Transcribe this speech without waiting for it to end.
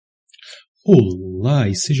Olá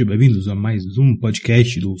e sejam bem-vindos a mais um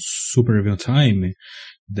podcast do Super Review Time.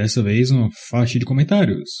 Dessa vez uma faixa de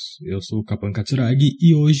comentários. Eu sou o Kapan Katsuragi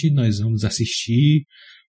e hoje nós vamos assistir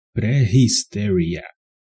Prehysteria,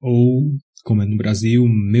 ou, como é no Brasil,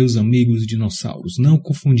 Meus Amigos, Dinossauros. Não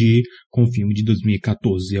confundir com o filme de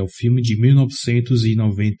 2014, é o filme de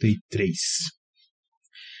 1993.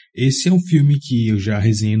 Esse é um filme que eu já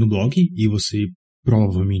resenhei no blog e você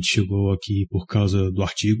provavelmente chegou aqui por causa do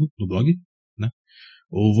artigo no blog, né?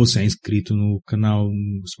 Ou você é inscrito no canal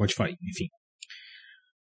no Spotify, enfim.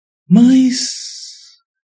 Mas,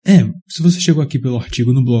 se você chegou aqui pelo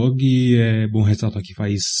artigo no blog, é bom ressaltar que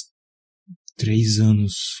faz 3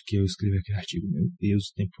 anos que eu escrevi aquele artigo. Meu Deus,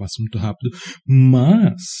 o tempo passa muito rápido.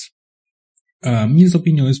 Mas, minhas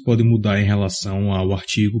opiniões podem mudar em relação ao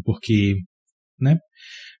artigo, porque, né?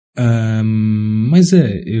 Mas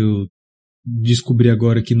eu descobri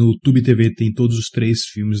agora que no Tube TV tem todos os 3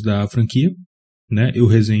 filmes da franquia, né? Eu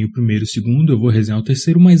resenho o primeiro e o segundo, eu vou resenhar o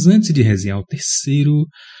terceiro, mas antes de resenhar o terceiro,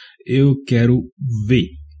 eu quero ver,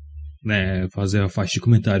 né? Fazer a faixa de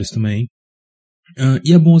comentários também.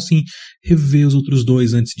 E é bom, assim, rever os outros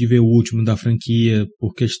 2 antes de ver o último da franquia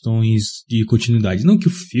por questões de continuidade. Não que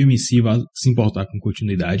o filme em si vá se importar com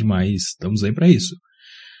continuidade, mas estamos aí pra isso.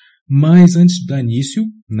 Mas antes de dar início,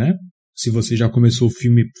 né? Se você já começou o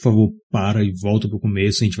filme, por favor, para e volta pro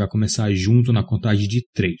começo. A gente vai começar junto na contagem de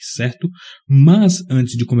 3, certo? Mas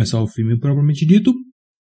antes de começar o filme propriamente dito,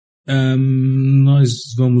 nós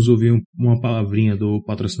vamos ouvir uma palavrinha do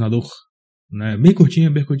patrocinador, né? Bem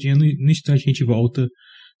curtinha, no instante a gente volta,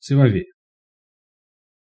 você vai ver.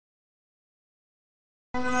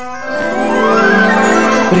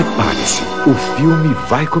 Prepare-se, o filme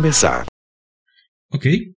vai começar.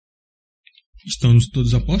 Ok? Estamos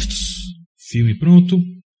todos a postos? Filme pronto?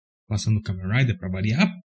 Passando o Kamen Rider para variar?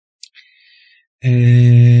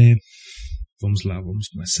 Vamos lá, vamos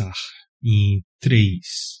começar. Em 3,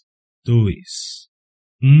 2,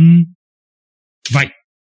 1... Vai!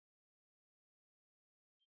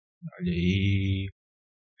 Olha aí.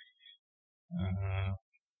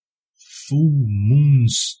 Full Moon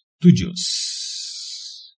Studios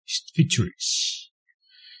Features.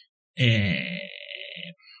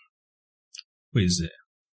 Pois é.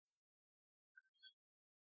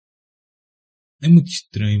 É muito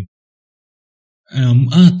estranho.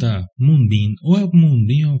 Tá. Moonbeam. Ou é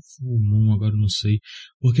Moonbeam ou Full Moon, agora eu não sei.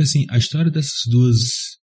 Porque assim, a história desses dois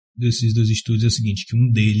estúdios é o seguinte, que um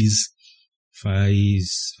deles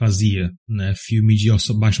fazia, né, filme de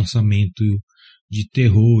baixo orçamento, de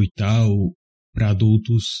terror e tal, para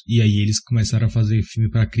adultos, e aí eles começaram a fazer filme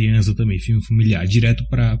para criança também, filme familiar, direto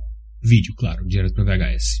para vídeo, claro, direto para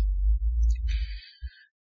VHS.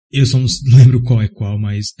 Eu só não lembro qual é qual,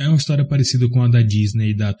 mas é uma história parecida com a da Disney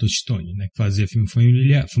e da Touchstone, né? Que fazia filme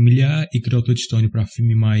familiar e criou a Touchstone para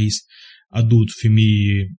filme mais adulto,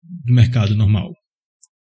 filme do mercado normal.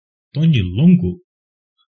 Tony Longo,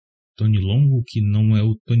 que não é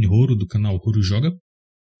o Tony Horo do canal Horo Joga.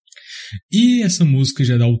 E essa música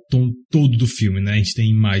já dá o tom todo do filme, né? A gente tem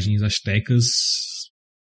imagens astecas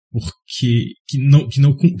porque que não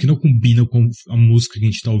combinam com a música que a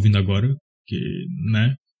gente está ouvindo agora, que,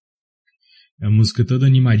 né? É a música toda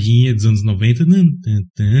animadinha dos anos 90.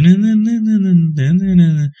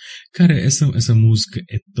 Cara, essa música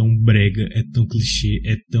é tão brega, é tão clichê,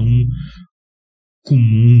 é tão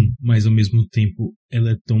comum, mas ao mesmo tempo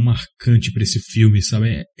ela é tão marcante pra esse filme, sabe?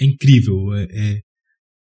 É incrível, é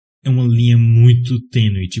uma linha muito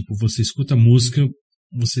tênue. Tipo, você escuta a música,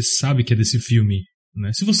 você sabe que é desse filme,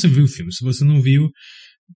 né? Se você viu o filme, se você não viu,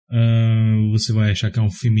 você vai achar que é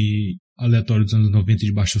um filme aleatório dos anos 90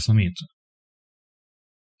 de baixo orçamento.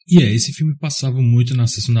 E esse filme passava muito na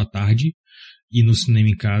sessão da tarde e no cinema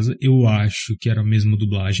em casa. Eu acho que era a mesma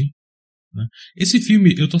dublagem, né? Esse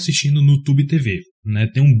filme eu tô assistindo no Tube TV, né?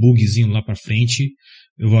 Tem um bugzinho lá pra frente.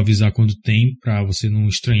 Eu vou avisar quando tem, pra você não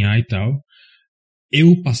estranhar e tal.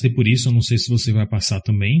 Eu passei por isso, eu não sei se você vai passar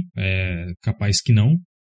também. É capaz que não,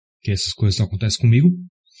 que essas coisas só acontecem comigo.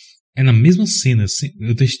 É na mesma cena,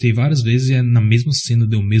 eu testei várias vezes e é na mesma cena,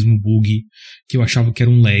 deu o mesmo bug, que eu achava que era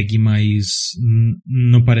um lag, mas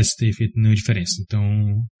não parece ter feito nenhuma diferença.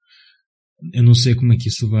 Então, eu não sei como é que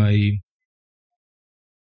isso vai...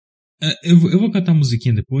 Eu vou cantar a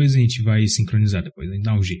musiquinha depois e a gente vai sincronizar depois, a gente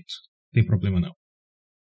dá um jeito. Não tem problema não.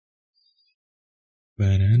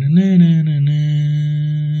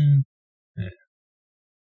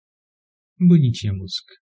 Bonitinha a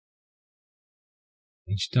música.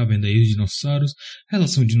 A gente tá vendo aí os dinossauros,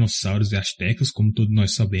 relação dinossauros e astecas, como todos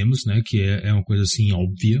nós sabemos, né, que é uma coisa assim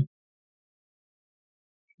óbvia.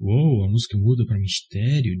 Uou, a música muda pra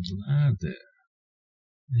mistério, de nada.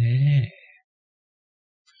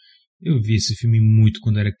 Eu vi esse filme muito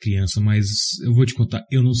quando era criança, mas eu vou te contar,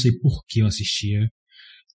 eu não sei por que eu assistia.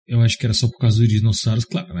 Eu acho que era só por causa dos dinossauros.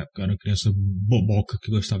 Claro, na época eu era uma criança boboca que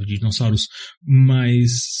gostava de dinossauros.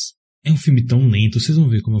 Mas é um filme tão lento. Vocês vão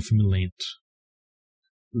ver como é um filme lento.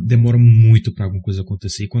 Demora muito pra alguma coisa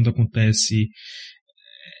acontecer. E quando acontece.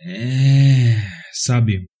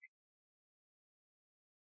 Sabe?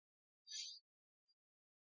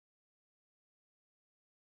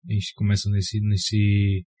 A gente começa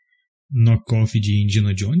nesse knock-off de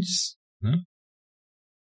Indiana Jones, né?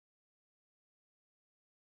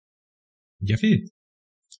 Já fez.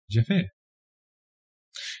 Já fez.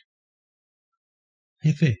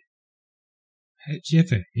 Já fez. Já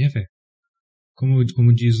fez. Já fez.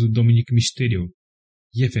 Como diz o Dominic Mysterio.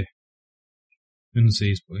 Já fez. Eu não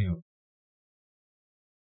sei espanhol.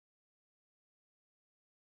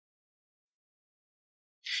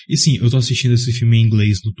 E sim, eu tô assistindo esse filme em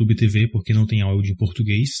inglês no Tube TV porque não tem áudio em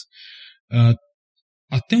português. Uh,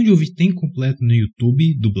 Até onde eu vi tem completo no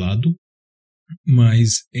YouTube, dublado,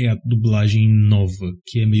 mas é a dublagem nova,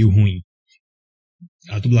 que é meio ruim.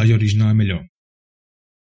 A dublagem original é melhor.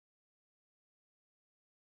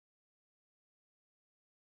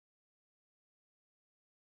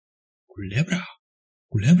 Culebra?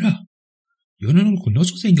 Culebra? Eu não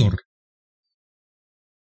conheço, senhor.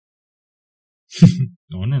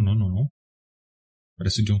 Não, não, não, não, não.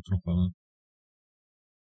 Parece o John Tron falando.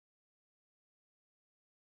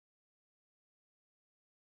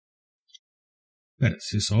 Pera,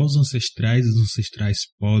 se só os ancestrais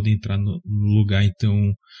podem entrar no lugar,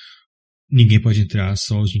 então ninguém pode entrar,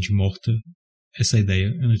 só gente morta. Essa ideia,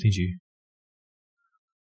 eu não entendi.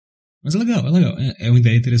 Mas é legal, é legal. É uma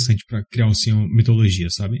ideia interessante pra criar assim, uma mitologia,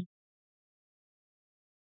 sabe?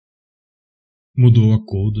 Mudou a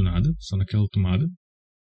cor do nada, só naquela tomada.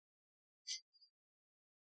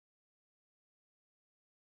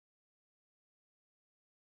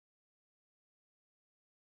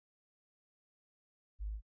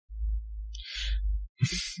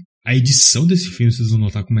 A edição desse filme, vocês vão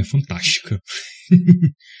notar como é fantástica.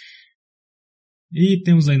 E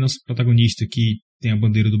temos aí nosso protagonista que tem a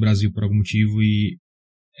bandeira do Brasil por algum motivo e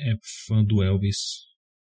é fã do Elvis.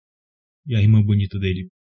 E a irmã bonita dele.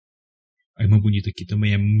 A irmã bonita aqui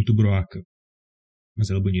também é muito broaca. Mas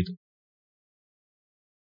ela é bonita.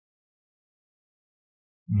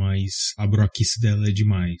 Mas a broaquice dela é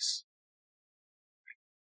demais.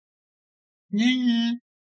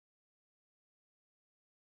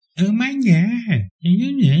 Amanhã.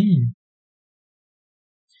 Ele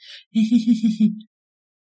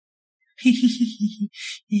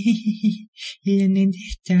nem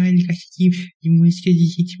está, ele gosta de música de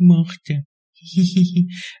gente morta.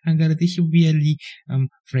 Agora deixa eu ver ali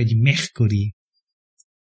Fred Mercury.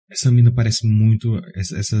 Essa mina parece muito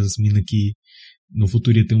essas minas que no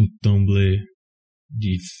futuro ia ter um Tumblr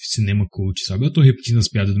de cinema cult, sabe? Eu tô repetindo as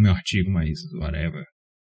piadas do meu artigo, mas whatever.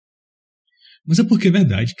 Mas é porque é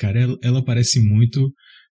verdade, cara. Ela parece muito.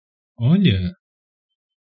 Olha,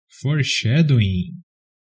 foreshadowing.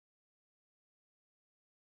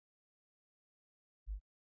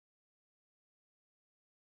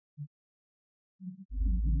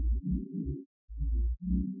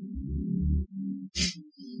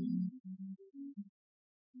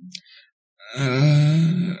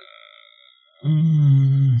 Ah,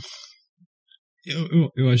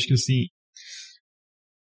 eu acho que assim,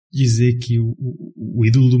 dizer que o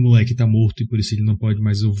ídolo do moleque tá morto e por isso ele não pode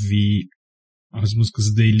mais ouvir as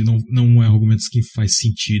músicas dele não é argumentos que faz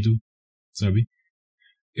sentido, sabe?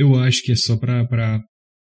 Eu acho que é só pra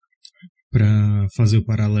fazer o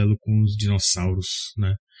paralelo com os dinossauros,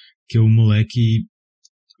 né? Que o moleque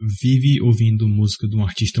vive ouvindo música de um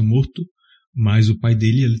artista morto, mas o pai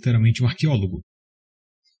dele é literalmente um arqueólogo,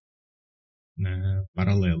 né?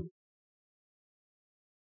 Paralelo.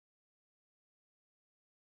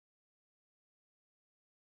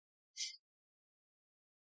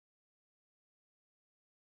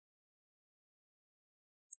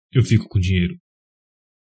 Eu fico com dinheiro.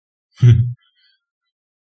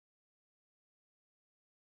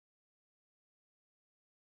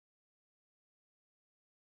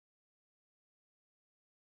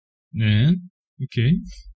 É, ok.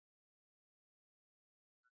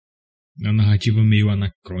 É uma narrativa meio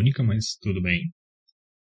anacrônica, mas tudo bem.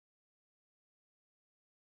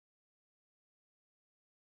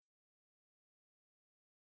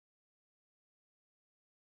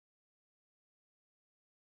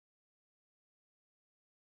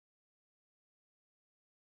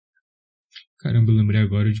 Caramba, eu lembrei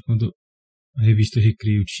agora de quando a revista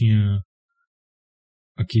Recreio tinha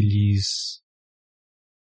aqueles.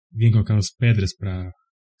 Vinha com aquelas pedras pra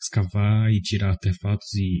escavar e tirar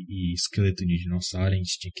artefatos e esqueleto de dinossauro. A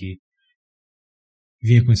gente tinha que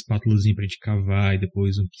vinha com espátulazinha pra gente cavar e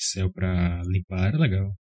depois um pincel pra limpar. Era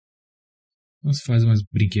legal. Não se faz mais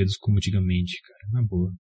brinquedos como antigamente, cara. Na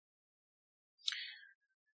boa.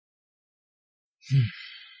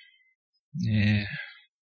 É.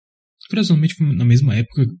 Curiosamente foi na mesma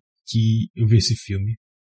época que eu vi esse filme.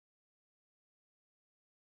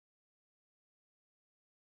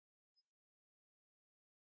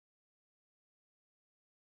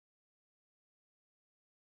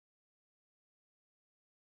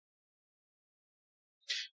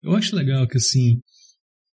 Eu acho legal que assim.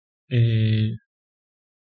 É,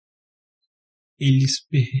 eles.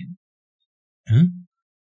 Hã?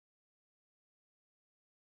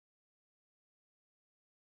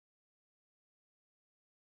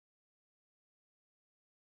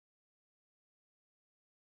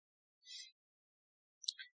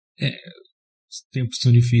 É, os tempos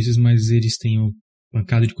são difíceis, mas eles têm uma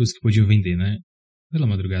pancada de coisas que podiam vender, né? Pela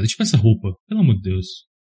madrugada. Tipo essa roupa, pelo amor de Deus.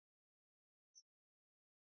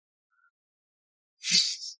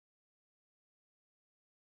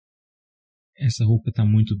 Essa roupa tá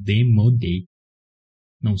muito demodé.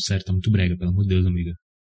 Não, sério, tá muito brega, pelo amor de Deus, amiga.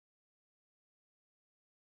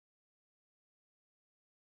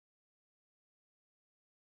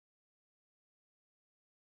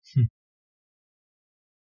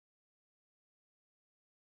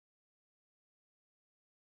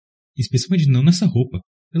 Especialmente não nessa roupa.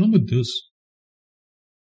 Pelo amor de Deus.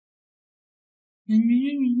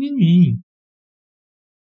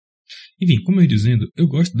 Enfim, como eu ia dizendo, eu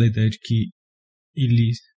gosto da ideia de que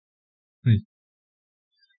eles.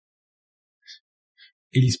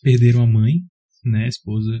 Eles perderam a mãe, né, a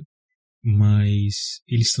esposa, mas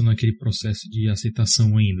eles estão naquele processo de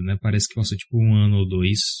aceitação ainda, né? Parece que passou tipo um ano ou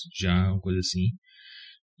dois já, uma coisa assim.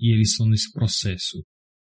 E eles estão nesse processo.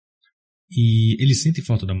 E eles sentem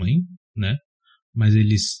falta da mãe, né? Mas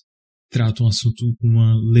eles tratam o assunto com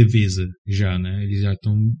uma leveza já, né? Eles já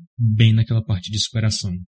estão bem naquela parte de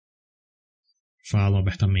superação. Falam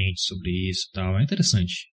abertamente sobre isso e tal. É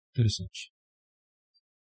interessante. Interessante.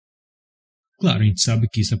 Claro, a gente sabe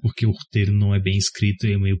que isso é porque o roteiro não é bem escrito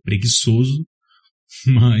e é meio preguiçoso,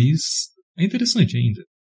 mas é interessante ainda.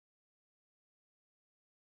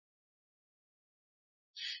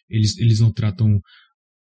 Eles não tratam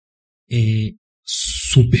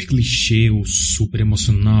super clichê ou super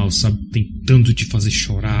emocional, sabe? Tem tanto de fazer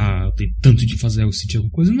chorar, tem tanto de fazer eu sentir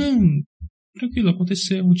alguma coisa. Não, tranquilo,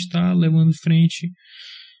 aconteceu, a gente tá levando em frente.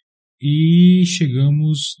 E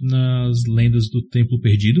chegamos nas Lendas do Templo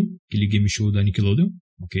Perdido, aquele game show da Nickelodeon,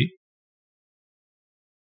 ok?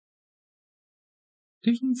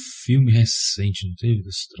 Teve um filme recente, não teve,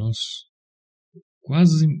 desse troço?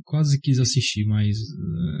 Quase quis assistir, mas.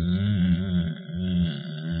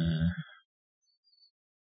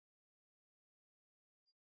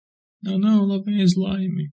 Não, não, lá vem a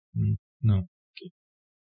slime. Não.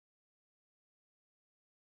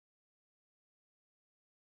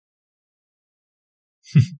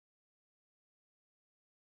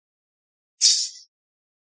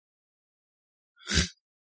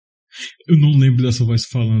 Eu não lembro dessa voz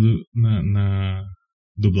falando na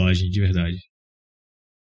dublagem, de verdade.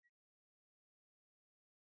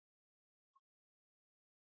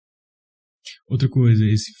 Outra coisa,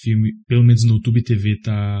 esse filme, pelo menos no YouTube TV,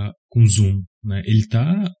 tá com zoom, né? Ele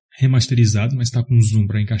tá remasterizado, mas tá com zoom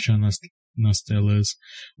pra encaixar nas telas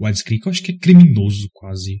widescreen, que eu acho que é criminoso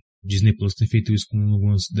quase. Disney Plus tem feito isso com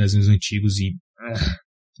alguns desenhos antigos e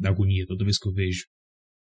dá agonia toda vez que eu vejo.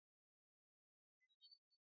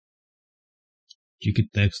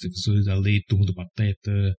 Tic-Tacs, Defensores da Lei, Turma do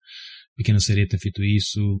Pateta, Pequena Sereia tem feito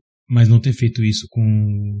isso, mas não tem feito isso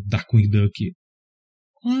com Darkwing Duck.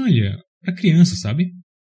 Olha, pra criança, sabe?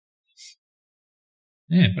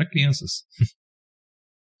 É, pra crianças.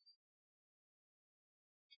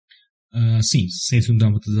 Sim, 101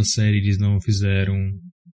 Dálmatas da série eles não fizeram,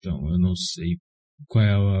 então eu não sei qual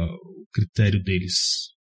é o critério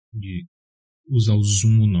deles de usar o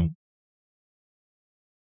zoom ou não.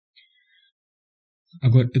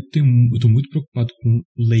 Agora, eu tô muito preocupado com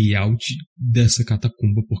o layout dessa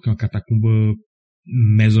catacumba, porque é uma catacumba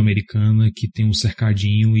mesoamericana que tem um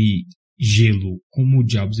cercadinho e gelo. Como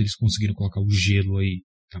diabos eles conseguiram colocar o gelo aí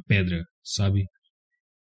na pedra, sabe?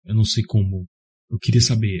 Eu não sei como. Eu queria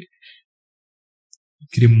saber. Eu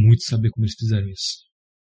queria muito saber como eles fizeram isso.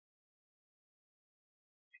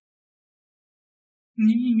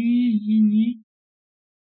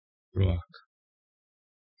 Pro arco.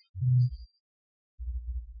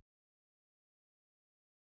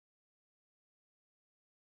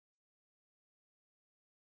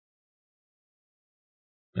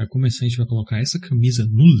 Pra começar, a gente vai colocar essa camisa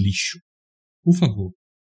no lixo. Por favor.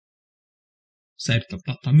 Sério,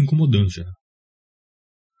 tá me incomodando já.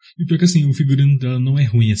 E pior que assim, o figurino dela não é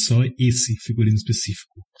ruim, é só esse figurino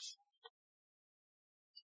específico.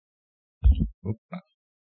 Opa.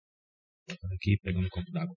 Olha aqui, pegando um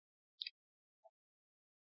copo d'água.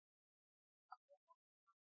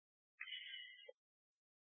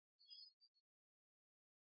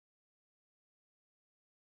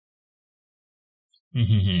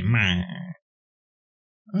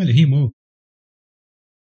 Olha, rimou.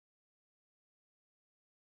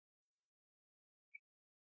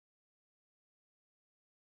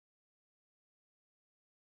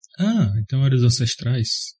 Ah, então era os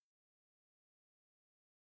ancestrais.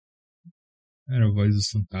 Era a voz dos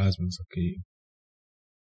fantasmas, ok.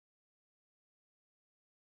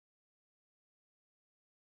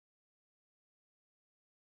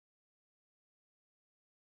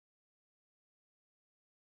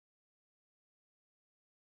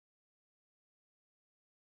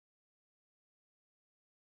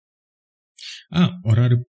 Ah,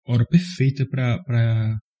 hora perfeita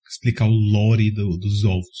pra explicar o lore dos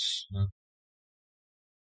ovos, né?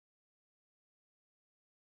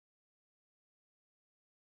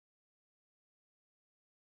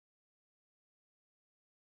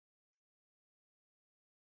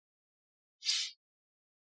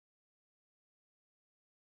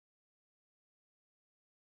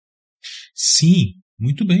 Sim,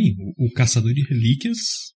 muito bem. O caçador de relíquias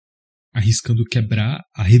arriscando quebrar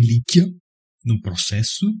a relíquia no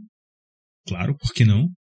processo. Claro, por que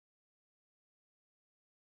não?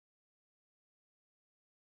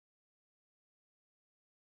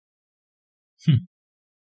 Hum.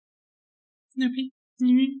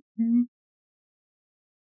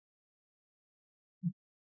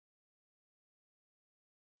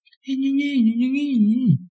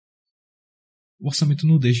 O orçamento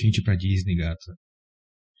não deixa a gente ir pra Disney, gata.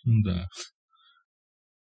 Não dá.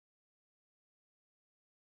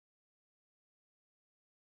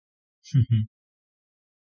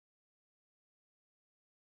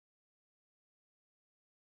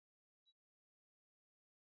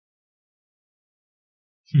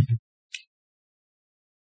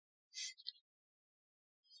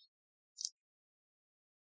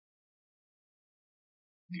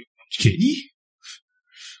 Que?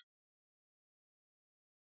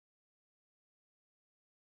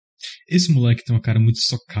 Esse moleque tem uma cara muito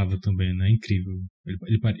socável também, né? Incrível.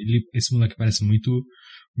 Esse moleque parece muito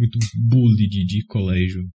bully de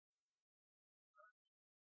colégio.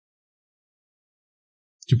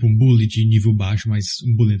 Tipo um bully de nível baixo, mas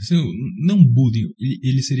um bully. Assim, não bully,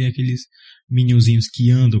 ele seria aqueles minionzinhos que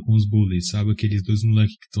andam com os bullies, sabe? Aqueles dois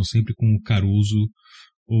moleques que estão sempre com o Caruso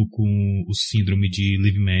ou com o síndrome de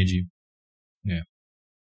Live Mad. É.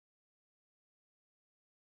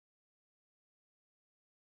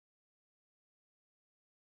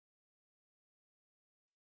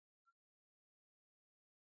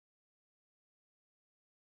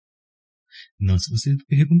 Não, se você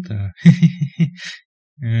perguntar.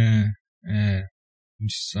 é, a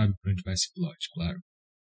gente sabe pra onde vai esse plot, claro.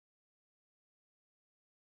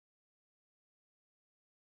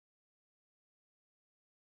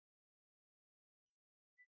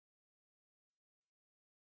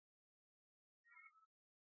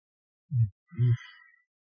 Hum.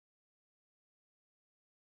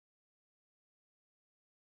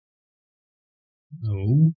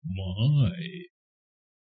 Oh my.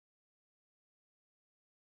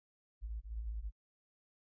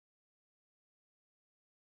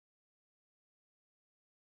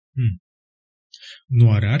 Hum. No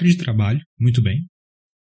horário de trabalho, muito bem.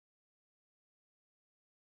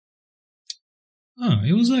 Ah,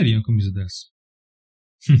 eu usaria uma camisa dessa.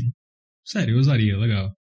 Sério, eu usaria,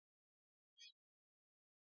 legal.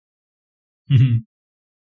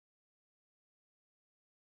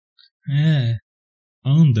 É,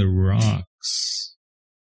 on the rocks.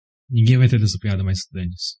 Ninguém vai ter essa piada mais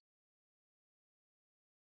Dennis.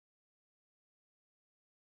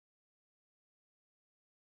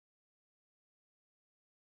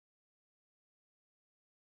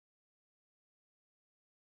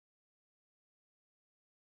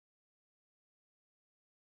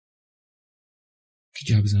 Que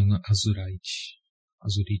diabos é azurite?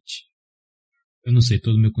 Azurite. Eu não sei,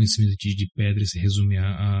 todo o meu conhecimento de pedra se resume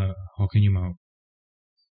a rock animal.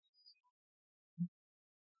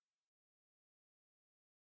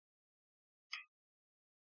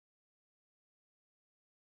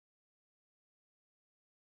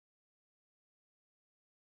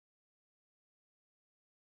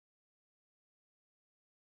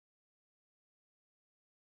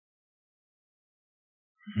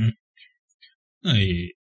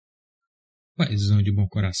 Aí, Paizão de bom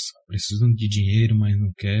coração, precisando de dinheiro, mas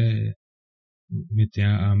não quer meter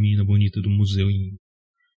a menina bonita do museu em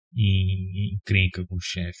encrenca com o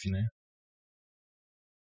chefe, né?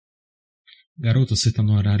 Garota, você tá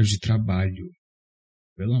no horário de trabalho.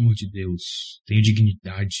 Pelo amor de Deus, tenha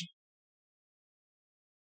dignidade.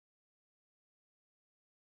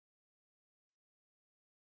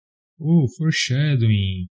 Oh,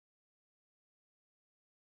 foreshadowing.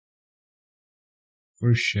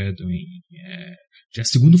 Foreshadowing. Já é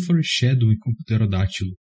segundo foreshadowing com o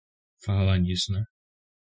pterodátilo. Falar nisso, né?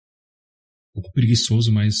 Um pouco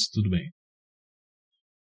preguiçoso, mas tudo bem.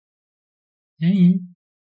 É.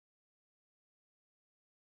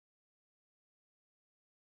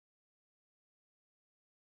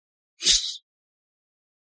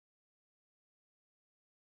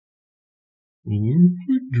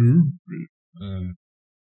 Ah,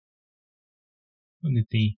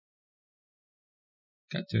 bonitinho.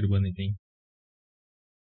 Cadê o bonitinho?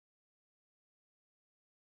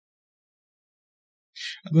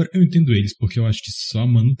 Agora, eu entendo eles, porque eu acho que só a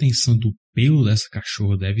manutenção do pelo dessa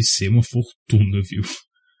cachorra deve ser uma fortuna, viu?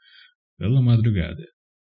 Pela madrugada.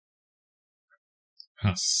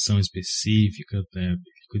 Ração específica, né?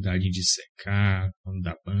 Cuidar de dissecar, quando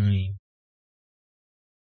dá banho.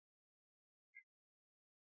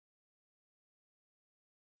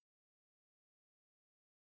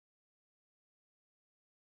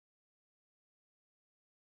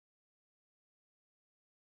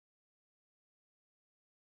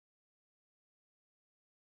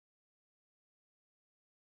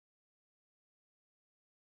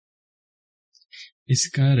 Esse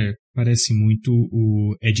cara parece muito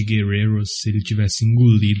o Ed Guerrero se ele tivesse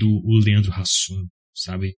engolido o Leandro Hassum,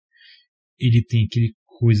 sabe? Ele tem aquele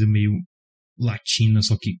coisa meio latina,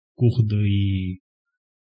 só que gorda e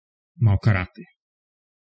mau caráter.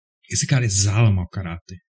 Esse cara exala mau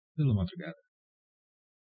caráter. Pela madrugada.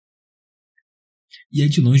 E é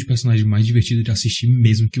de longe o personagem mais divertido de assistir,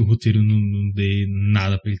 mesmo que o roteiro não dê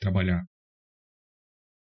nada pra ele trabalhar.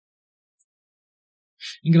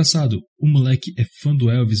 Engraçado, o moleque é fã do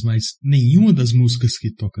Elvis, mas nenhuma das músicas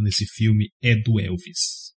que toca nesse filme é do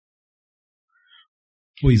Elvis.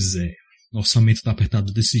 Pois é, o orçamento tá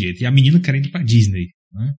apertado desse jeito. E a menina querendo ir pra Disney,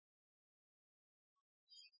 né?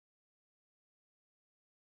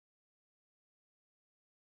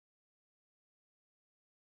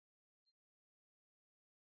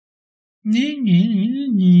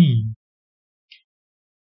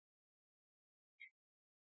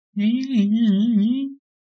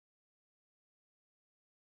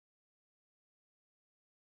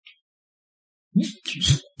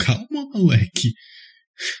 Calma, moleque.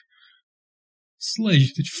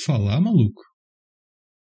 Sledge, tu te falar, maluco.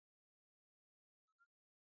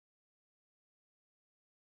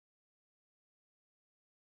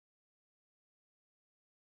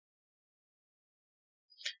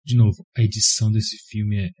 De novo, a edição desse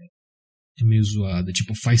filme é meio zoada.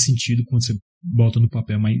 Tipo, faz sentido quando você bota no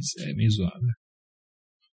papel, mas é meio zoada.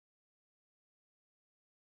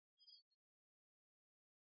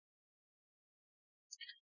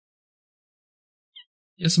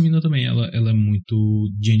 E essa menina também, ela é muito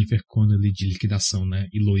Jennifer Connelly de liquidação, né?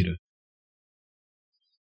 E loira.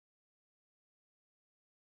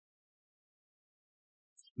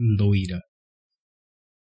 Loira.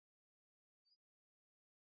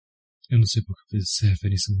 Eu não sei porque eu fiz essa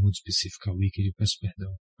referência muito específica ao Wicked, eu peço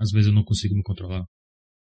perdão. Às vezes eu não consigo me controlar.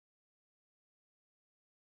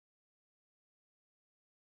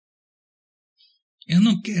 Eu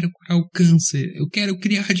não quero curar o câncer, eu quero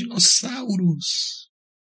criar dinossauros.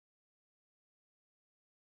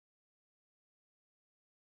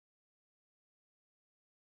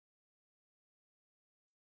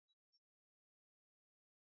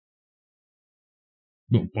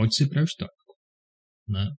 Bom, pode ser pré-histórico,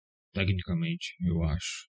 né? Tecnicamente, eu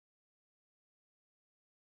acho.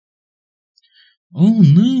 Oh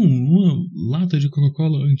não, uma lata de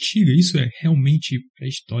Coca-Cola antiga, isso é realmente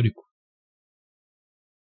pré-histórico.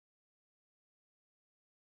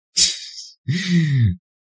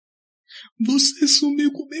 Você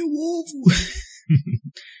sumiu com meu ovo!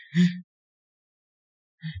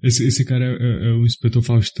 Esse cara é o inspetor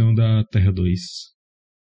Faustão da Terra 2.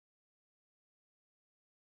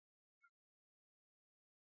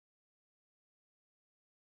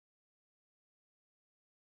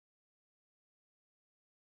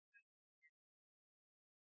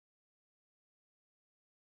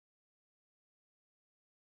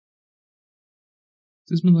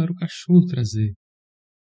 Vocês mandaram o cachorro trazer.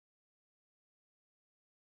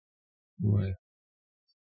 Ué.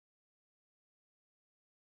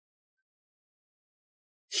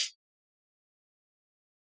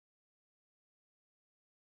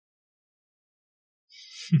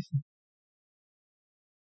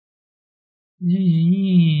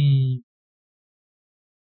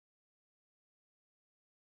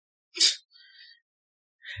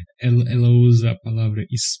 Ela usa a palavra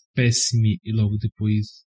espécime e logo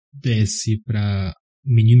depois desce pra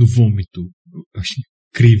menino vômito. Eu acho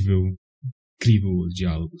incrível, incrível os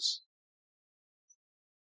diálogos.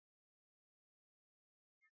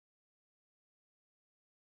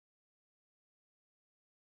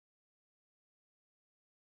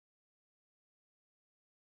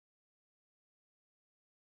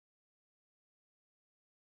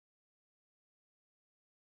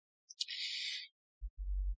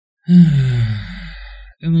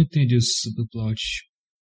 Eu não entendi esse subplot.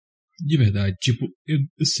 De verdade, tipo, eu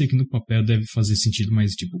sei que no papel deve fazer sentido,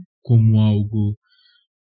 mas, tipo, como algo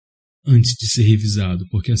antes de ser revisado,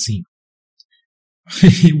 porque assim,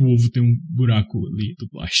 o ovo tem um buraco ali do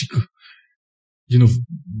plástico. De novo,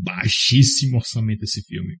 baixíssimo orçamento esse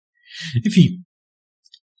filme. Enfim,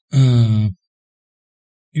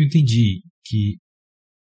 eu entendi que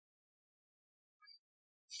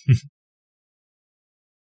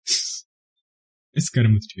esse cara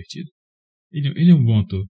é muito divertido. Ele é um bom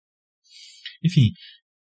ator. Enfim,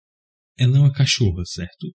 ela é uma cachorra,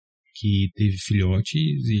 certo? Que teve filhotes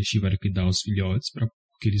e eles tiveram que dar os filhotes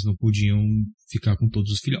porque eles não podiam ficar com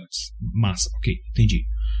todos os filhotes. Massa, ok, entendi.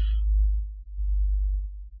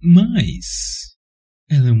 Mas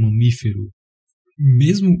ela é um mamífero.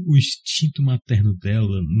 Mesmo o instinto materno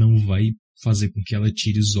dela não vai fazer com que ela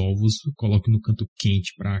tire os ovos e coloque no canto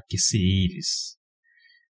quente para aquecer eles.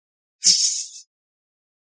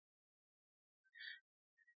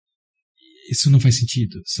 Isso não faz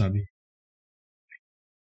sentido, sabe?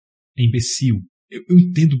 É imbecil. Eu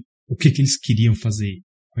entendo o que eles queriam fazer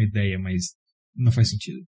com a ideia, mas não faz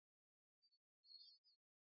sentido.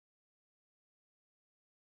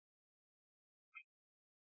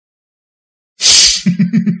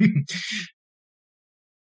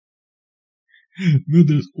 Meu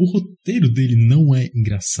Deus, o roteiro dele não é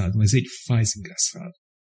engraçado, mas ele faz engraçado.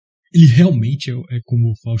 Ele realmente é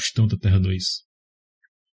como o Faustão da Terra 2.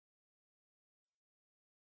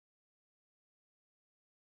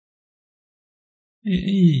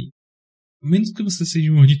 E, menos que você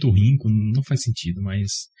seja um ornitorrinco, não faz sentido,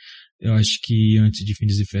 mas eu acho que antes de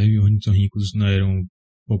Phineas e Ferb, ornitorrincos não eram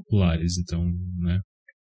populares, então, né?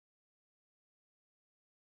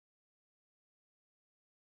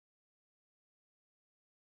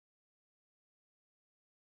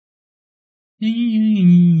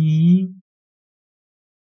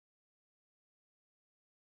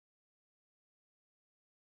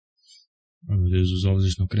 Oh, meu Deus, os ovos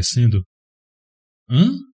estão crescendo. Hã?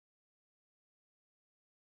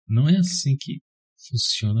 Não é assim que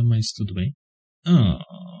funciona, mas tudo bem. Ah,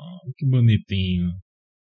 que bonitinho.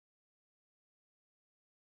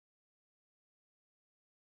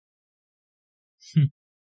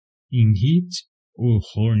 In heat ou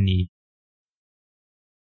horny?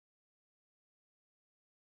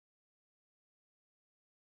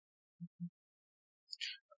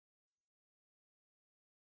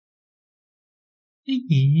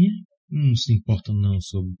 Não se importa não,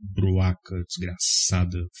 sua bruaca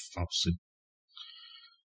desgraçada, falsa.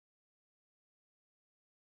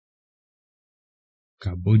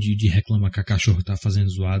 Acabou de reclamar que a cachorra tá fazendo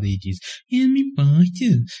zoada e diz: Eu não me importa,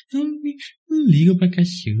 não ligo pra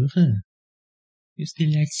cachorra. Os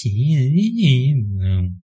telhacinhos, não.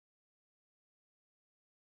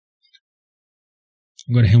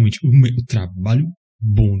 Agora, realmente, o trabalho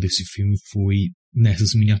bom desse filme foi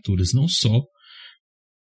nessas miniaturas, não só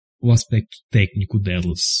o aspecto técnico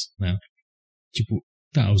delas, né? Tipo,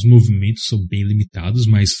 tá, os movimentos são bem limitados,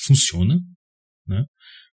 mas funciona, né?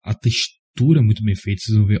 A textura é muito bem feita,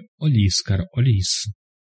 vocês vão ver, olha isso, cara, olha isso.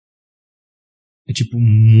 É tipo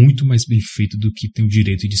muito mais bem feito do que tem o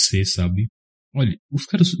direito de ser, sabe? Olha, os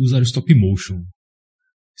caras usaram stop motion.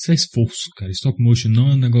 Isso é esforço, cara. Stop motion não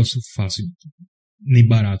é um negócio fácil nem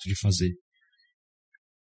barato de fazer.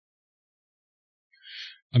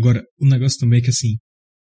 Agora, o negócio também é que assim,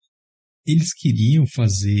 eles queriam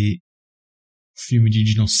fazer filme de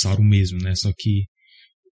dinossauro mesmo, né? Só que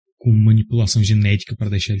com manipulação genética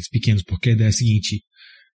para deixar eles pequenos, porque a ideia é a seguinte: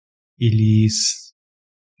 eles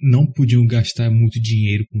não podiam gastar muito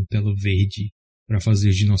dinheiro com tela verde para fazer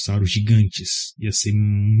os dinossauros gigantes. Ia ser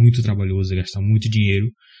muito trabalhoso, ia gastar muito dinheiro.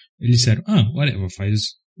 Eles disseram: olha, faz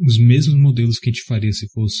os mesmos modelos que a gente faria se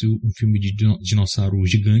fosse um filme de dinossauro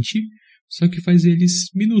gigante, só que faz eles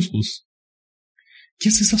minúsculos. Que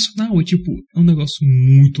é sensacional, é um negócio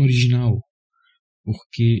muito original.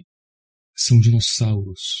 Porque são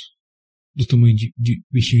dinossauros do tamanho de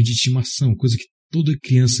bichinho de estimação, coisa que toda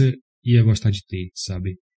criança ia gostar de ter,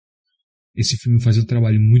 sabe? Esse filme faz um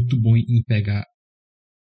trabalho muito bom em pegar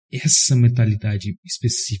essa mentalidade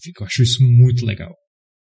específica. Eu acho isso muito legal.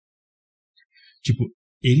 Tipo,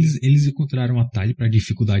 eles encontraram um atalho para a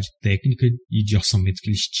dificuldade técnica e de orçamento que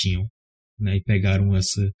eles tinham, né? E pegaram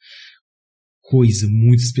essa coisa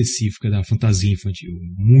muito específica da fantasia infantil.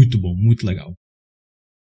 Muito bom, muito legal.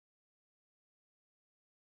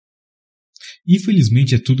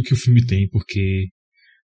 Infelizmente é tudo que o filme tem, porque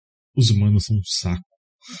os humanos são um saco,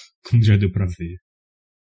 como já deu pra ver.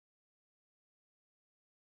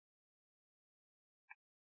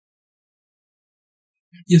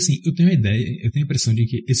 E assim, eu tenho a ideia, eu tenho a impressão de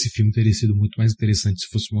que esse filme teria sido muito mais interessante se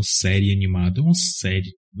fosse uma série animada, uma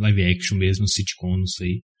série live action mesmo, um sitcom, não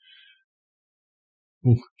sei.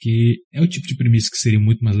 Porque é o tipo de premissa que seria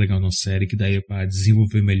muito mais legal numa série, que daria para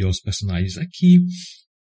desenvolver melhor os personagens. Aqui,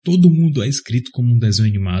 todo mundo é escrito como um desenho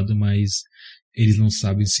animado, mas eles não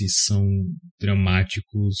sabem se são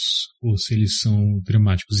dramáticos, ou se eles são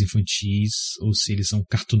dramáticos infantis, ou se eles são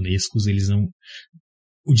cartunescos, eles não.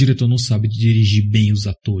 O diretor não sabe dirigir bem os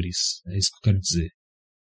atores. É isso que eu quero dizer.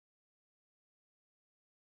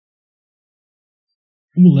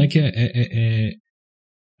 O moleque é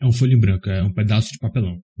um folha em branco, é um pedaço de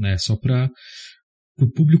papelão, né? Só para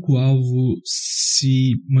o público-alvo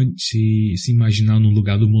se imaginar no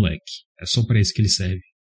lugar do moleque. É só para isso que ele serve.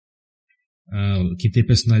 Quem tem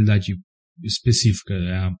personalidade específica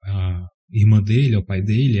é a irmã dele, é o pai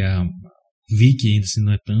dele, é a Vicky, ainda se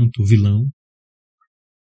não é tanto, o vilão.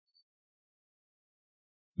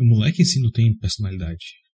 O moleque em si não tem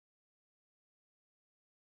personalidade.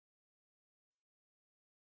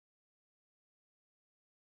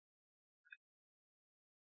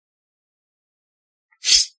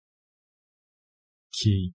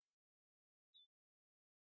 Que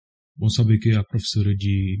bom saber que a professora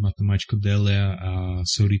de matemática dela é a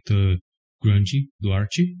senhorita Grundy, do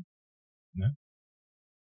Arte, né?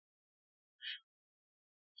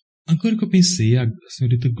 Agora que eu pensei, a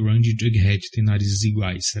senhorita Grundy e Jughead têm narizes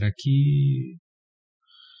iguais. Será que...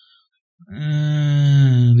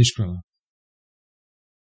 deixa pra lá.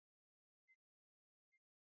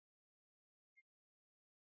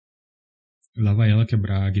 Lá vai ela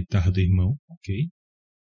quebrar a guitarra do irmão, ok?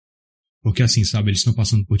 Porque assim, sabe, eles estão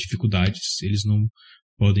passando por dificuldades, eles não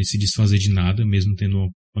podem se desfazer de nada, mesmo tendo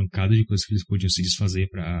uma pancada de coisas que eles podiam se desfazer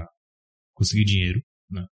pra conseguir dinheiro,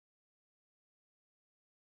 né?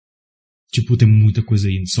 Tipo, tem muita coisa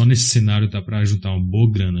aí. Só nesse cenário dá pra juntar uma boa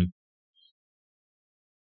grana.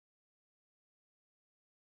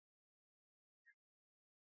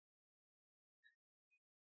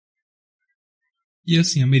 E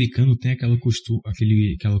assim, americano tem aquela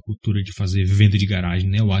cultura de fazer venda de garagem,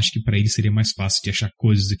 né? Eu acho que pra eles seria mais fácil de achar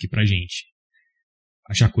coisas aqui pra gente.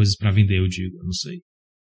 Achar coisas pra vender, eu digo, eu não sei.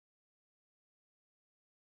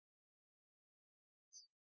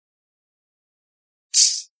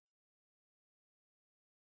 Tss.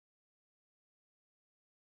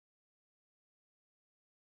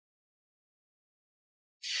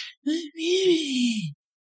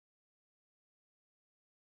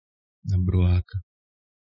 Na broaca.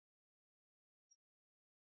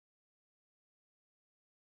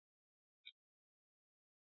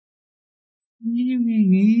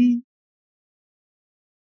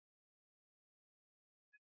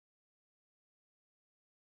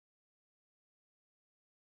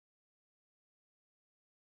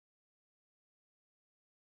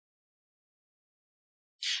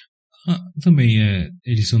 Também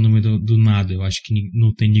eles são no meio do nada. Eu acho que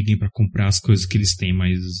não tem ninguém pra comprar as coisas que eles têm,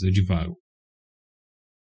 mas eu divago.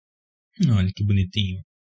 Olha que bonitinho.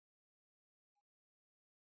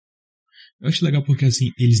 Eu acho legal porque assim,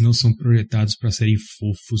 eles não são projetados pra serem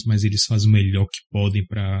fofos, mas eles fazem o melhor que podem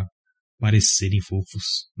pra parecerem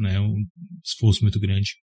fofos, né? Um esforço muito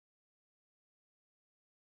grande.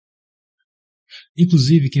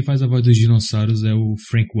 Inclusive, quem faz a voz dos dinossauros é o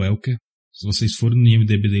Frank Welker. Se vocês forem no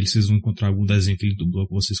IMDb dele, vocês vão encontrar algum desenho que ele dublou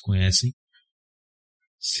que vocês conhecem.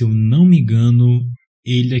 Se eu não me engano,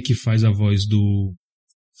 ele é que faz a voz do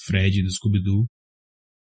Fred, do Scooby-Doo.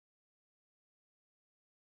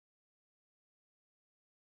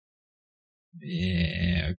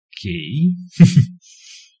 Ok.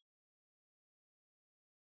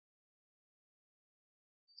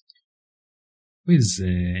 Pois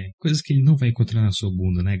é, coisas que ele não vai encontrar na sua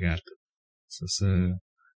bunda, né, gata? Essa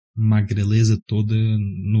magreleza toda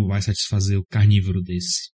não vai satisfazer o carnívoro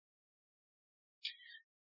desse.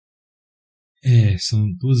 São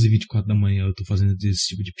 2h24 da manhã, eu tô fazendo esse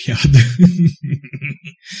tipo de piada.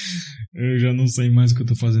 Eu já não sei mais o que eu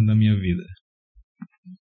tô fazendo na minha vida.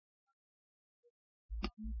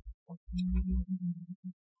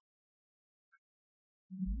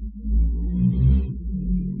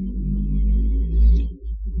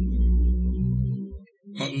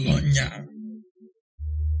 Bolonha.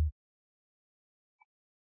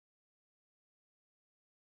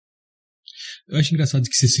 Eu acho engraçado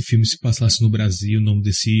que se esse filme se passasse no Brasil, o nome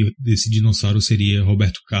desse dinossauro seria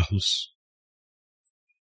Roberto Carlos.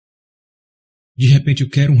 De repente eu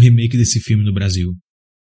quero um remake desse filme no Brasil.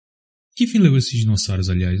 Que fim levou esses dinossauros,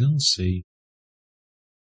 aliás? Eu não sei.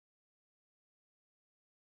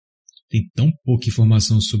 Tem tão pouca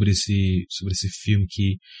informação sobre esse filme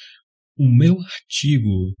que o meu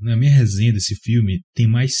artigo, na minha resenha desse filme, tem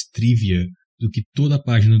mais trivia do que toda a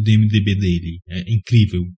página do IMDb dele. É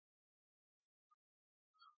incrível.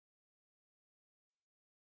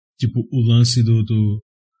 Tipo, o lance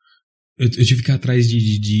eu tive que ir atrás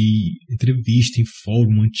de entrevista em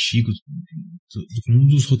fórum antigo com um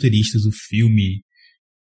dos roteiristas do filme,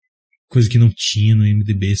 coisa que não tinha no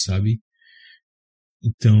IMDb, sabe?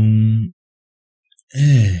 Então,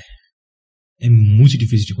 é, é muito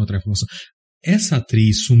difícil de encontrar informação. Essa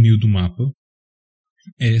atriz sumiu do mapa,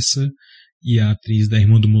 essa e a atriz da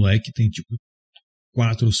irmã do moleque, tem tipo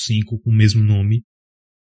 4 ou 5 com o mesmo nome,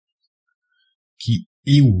 que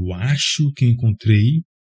eu acho que eu encontrei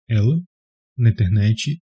ela na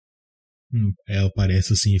internet. Ela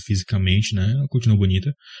parece assim fisicamente, né? Ela continua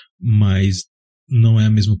bonita, mas não é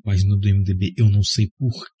a mesma página do IMDb. Eu não sei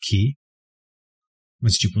porquê,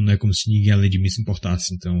 mas tipo, não é como se ninguém além de mim se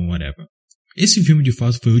importasse, então whatever. Esse filme de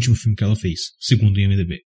fato foi o último filme que ela fez, segundo o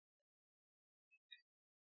IMDb.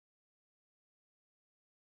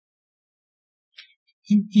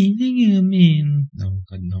 Não,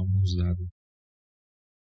 não, usado.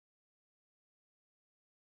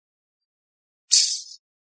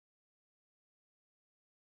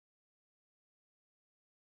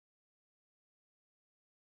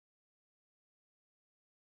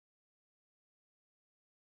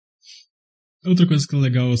 Outra coisa que é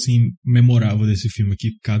legal, assim, memorável desse filme é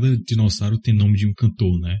que cada dinossauro tem nome de um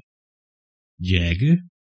cantor, né? Jagger,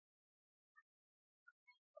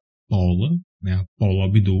 Paula, né? Paula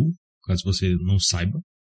Abdul, caso você não saiba.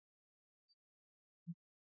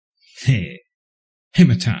 É,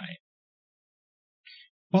 Hematime.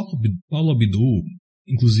 Paula Abdul,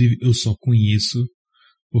 inclusive, eu só conheço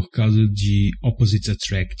por causa de Opposites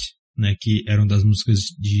Attract, né? Que eram das músicas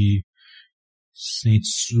de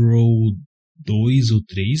Saints Row 2 ou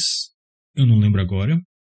 3, eu não lembro agora,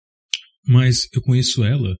 mas eu conheço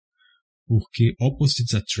ela porque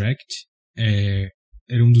Opposites Attract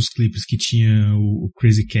era um dos clipes que tinha o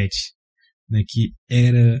Crazy Cat, né, que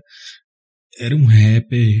era um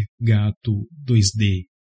rapper gato 2D.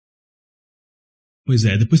 Pois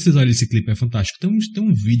é, depois vocês olham esse clipe, é fantástico. Tem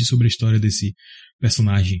um vídeo sobre a história desse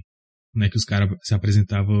personagem, né, que os caras se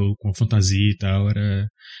apresentavam com fantasia e tal, é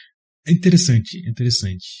interessante, é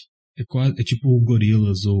interessante. É tipo o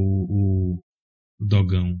Gorillaz ou o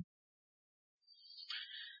Dogão.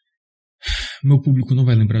 Meu público não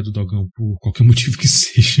vai lembrar do Dogão por qualquer motivo que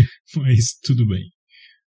seja, mas tudo bem.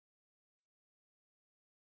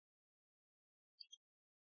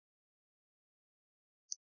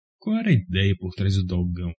 Qual era a ideia por trás do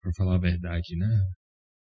Dogão, pra falar a verdade, né?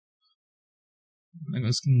 Um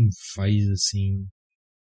negócio que não faz assim.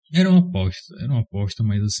 Era uma aposta,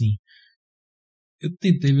 mas assim. Eu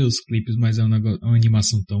tentei ver os clipes, mas é uma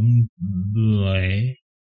animação tão blé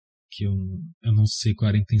que eu não sei qual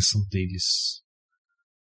era a intenção deles.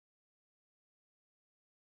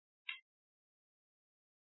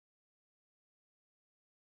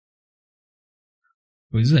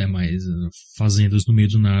 Pois é, mas fazendas no meio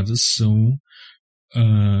do nada são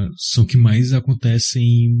que mais acontecem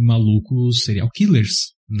em malucos serial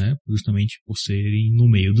killers, né? Justamente por serem no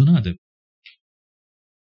meio do nada.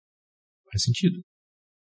 Faz sentido.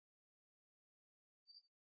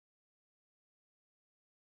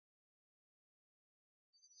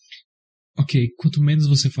 Ok, quanto menos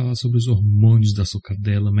você falar sobre os hormônios da sua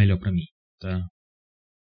cadela, melhor pra mim, tá?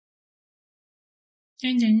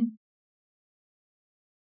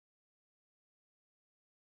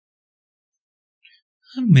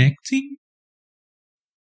 I'm acting?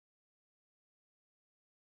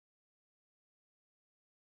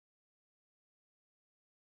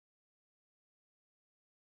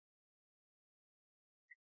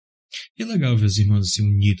 É legal ver os irmãos assim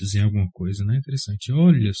unidos em alguma coisa, né? Interessante.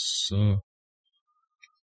 Olha só.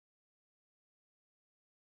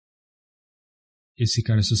 Esse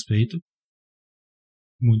cara é suspeito.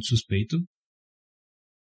 Muito suspeito.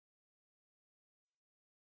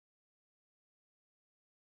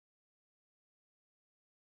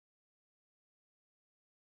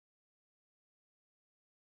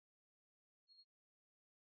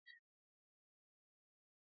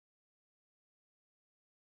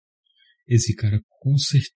 Esse cara com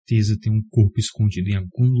certeza tem um corpo escondido em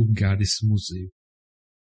algum lugar desse museu.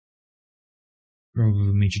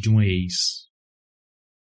 Provavelmente de uma ex.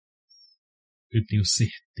 Eu tenho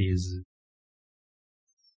certeza.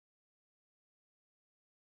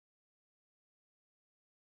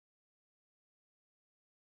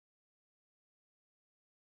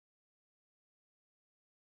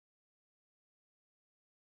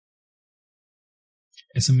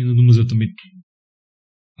 Essa menina do museu também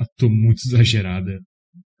atua muito exagerada.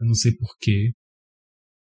 Eu não sei porquê.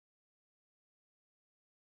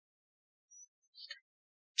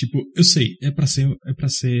 Tipo, eu sei, é pra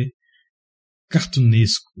ser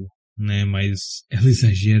cartunesco, né? Mas ela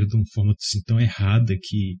exagera de uma forma assim tão errada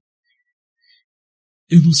que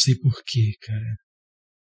eu não sei porquê, cara.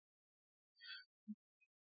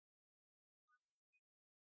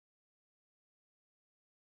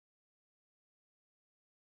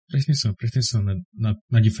 Presta atenção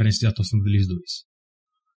na diferença de atuação deles dois.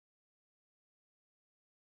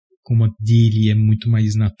 Como a dele é muito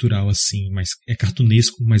mais natural assim, mas é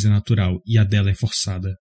cartunesco, mas é natural, e a dela é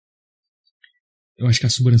forçada. Eu acho que a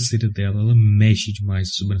sobrancelha dela, ela mexe demais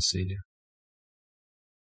a sobrancelha.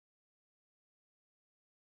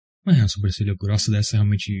 Mas a sobrancelha grossa dessa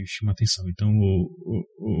realmente chama atenção. Então,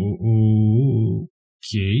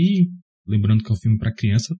 ok. Lembrando que é um filme pra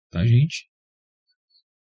criança, tá, gente?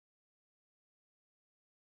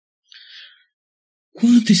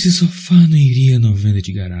 Quanto esse sofá não iria na venda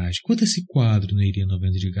de garagem? Quanto esse quadro não iria na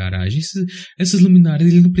venda de garagem? Essas luminárias,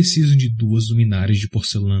 eles não precisam de duas luminárias de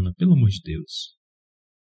porcelana, pelo amor de Deus.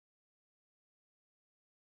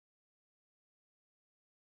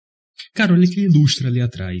 Cara, olha aquele lustre ali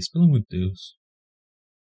atrás, pelo amor de Deus.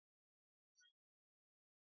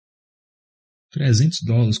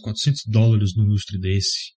 $300, $400 num lustre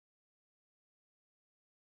desse.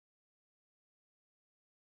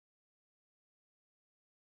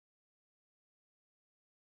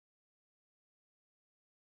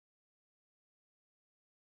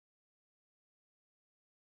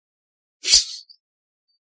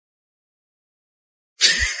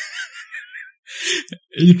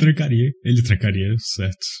 Ele trancaria,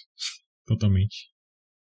 certo. Totalmente.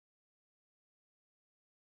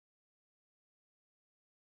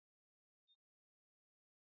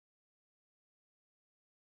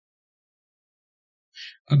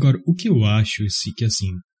 Agora, o que eu acho é que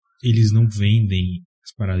assim, eles não vendem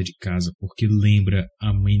as paradas de casa porque lembra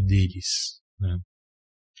a mãe deles, né?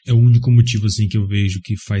 É o único motivo assim que eu vejo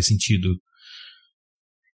que faz sentido.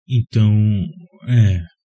 Então, é.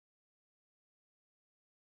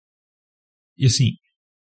 E assim,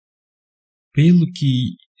 pelo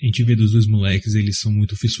que a gente vê dos dois moleques, eles são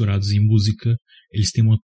muito fissurados em música, eles têm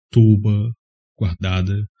uma tuba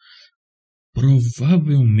guardada.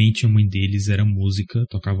 Provavelmente a mãe deles era música,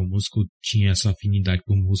 tocava música, tinha essa afinidade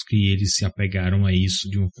por música e eles se apegaram a isso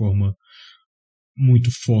de uma forma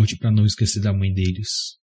muito forte para não esquecer da mãe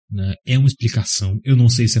deles. Né? É uma explicação, eu não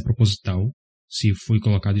sei se é proposital, se foi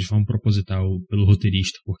colocado de forma proposital pelo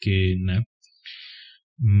roteirista, porque, né?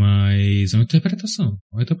 Mas é uma interpretação,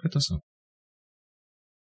 é uma interpretação.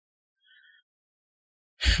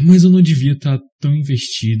 Mas eu não devia estar tão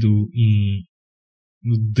investido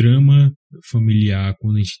no drama familiar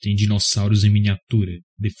quando a gente tem dinossauros em miniatura.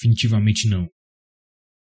 Definitivamente não.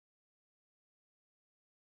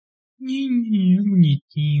 É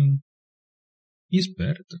bonitinho.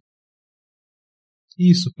 Esperta.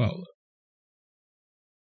 Isso, Paula.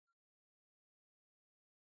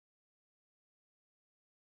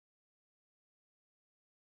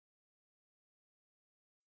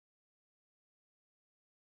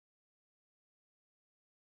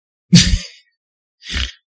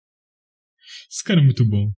 Esse cara é muito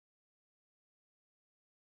bom.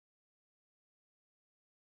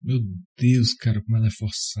 Meu Deus, cara, como ela é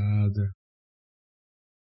forçada.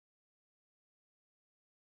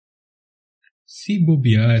 Se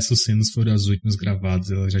bobear, essas cenas foram as últimas gravadas,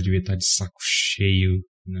 ela já devia estar de saco cheio,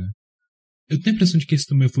 né? Eu tenho a impressão de que esse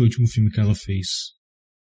também foi o último filme que ela fez.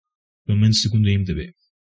 Pelo menos segundo o IMDb.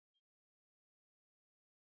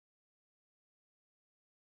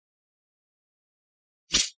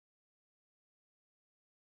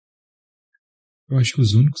 Eu acho que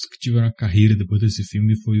os únicos que tiveram a carreira depois desse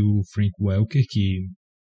filme foi o Frank Welker, que,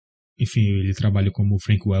 enfim, ele trabalha como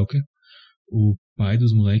Frank Welker, o pai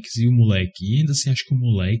dos moleques e o moleque. E ainda assim, acho que o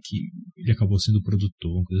moleque, ele acabou sendo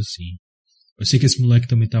produtor, uma coisa assim. Eu sei que esse moleque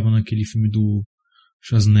também tava naquele filme do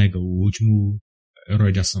Schwarzenegger, o último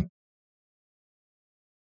herói de ação.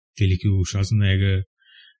 Aquele que o Schwarzenegger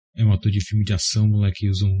é um ator de filme de ação, o moleque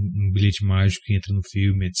usa um bilhete mágico que entra no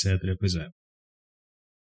filme, etc. Pois é.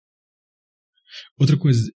 Outra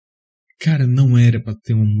coisa, Cara, não era pra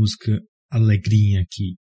ter uma música alegrinha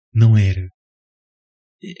aqui. Não era.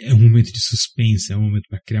 É um momento de suspense, é um momento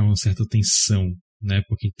pra criar uma certa tensão, né?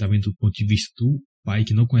 Porque a gente tá vendo do ponto de vista do pai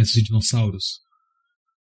que não conhece os dinossauros.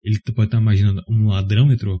 Ele pode estar imaginando um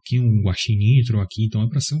ladrão entrou aqui, um guaxinim entrou aqui, então é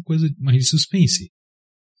pra ser uma coisa mais de suspense.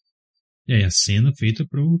 E aí a cena feita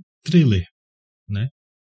pro trailer, né?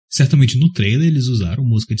 Certamente no trailer eles usaram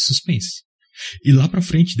música de suspense. E lá pra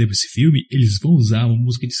frente desse filme, eles vão usar uma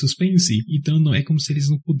música de suspense. Então não é como se eles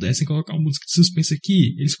não pudessem colocar uma música de suspense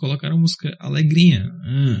aqui. Eles colocaram uma música alegrinha.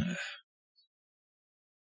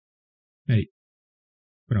 Aí,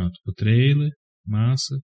 pronto, o trailer,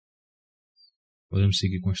 massa. Podemos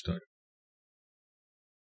seguir com a história.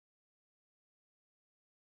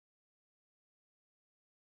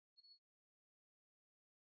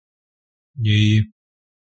 E aí,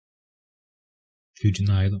 Fio de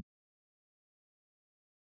Nylon.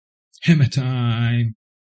 Hammer Time!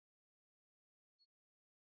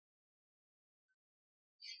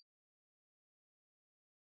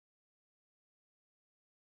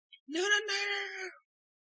 Não, não, não!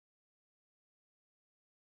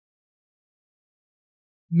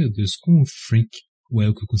 Meu Deus, como o Frank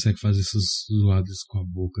Welker consegue fazer essas zoadas com a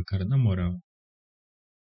boca, cara, na moral.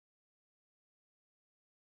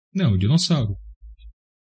 Não, dinossauro.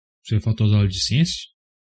 Você faltou as aulas de ciência?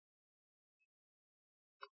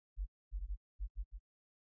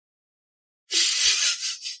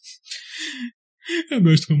 Eu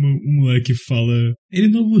gosto como o moleque fala. Ele é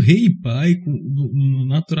novo rei, pai, com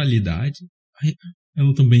naturalidade.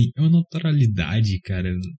 Ela também é uma naturalidade, cara,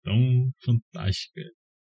 tão fantástica.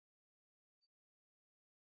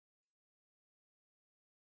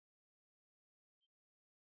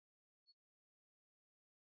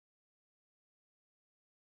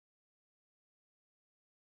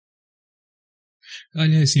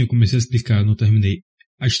 Aliás, sim, eu comecei a explicar, não terminei.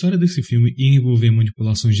 A história desse filme ia envolver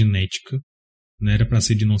manipulação genética, né? Era pra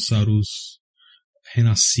ser dinossauros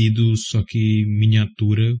renascidos, só que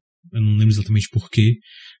miniatura. Eu não lembro exatamente porquê.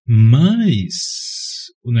 Mas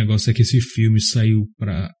o negócio é que esse filme saiu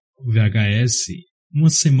pra VHS uma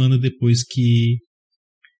semana depois que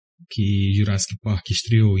Jurassic Park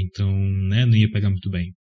estreou, então, né, não ia pegar muito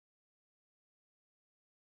bem.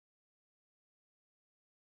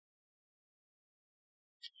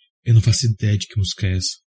 Eu não faço ideia de que música é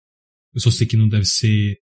essa. Eu só sei que não deve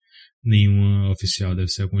ser nenhuma oficial, deve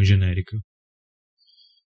ser alguma genérica.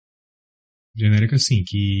 Genérica assim,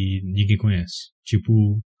 que ninguém conhece.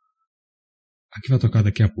 Tipo, a que vai tocar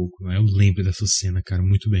daqui a pouco, né? Eu lembro dessa cena, cara,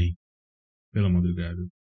 muito bem. Pela madrugada.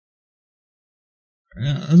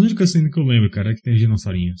 As únicas cenas que eu lembro, cara, é que tem as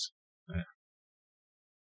dinossaurinhas. É.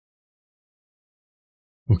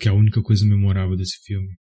 Porque é a única coisa memorável desse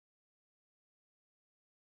filme.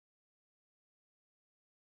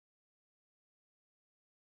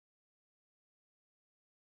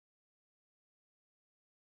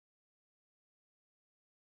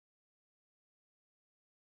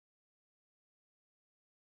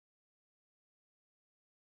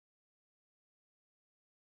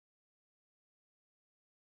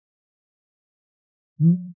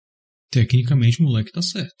 Tecnicamente o moleque tá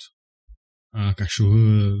certo. A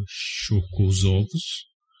cachorra chocou os ovos.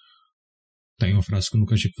 Tá aí uma frase que eu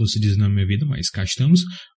nunca achei que fosse dizer na minha vida, mas cá estamos.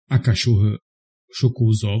 A cachorra chocou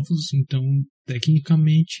os ovos, então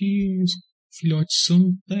tecnicamente os filhotes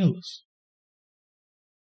são delas.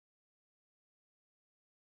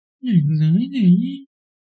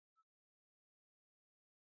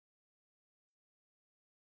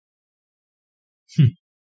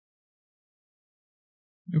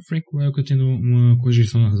 É o Frank Welker tendo uma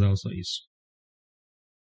congestão nasal, só isso.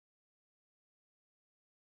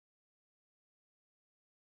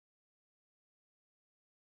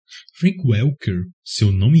 Frank Welker, se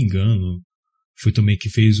eu não me engano, foi também que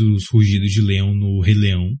fez os rugidos de leão no Rei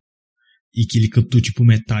Leão. E que ele cantou tipo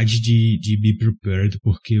metade de Be Prepared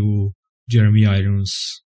porque o Jeremy Irons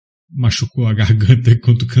machucou a garganta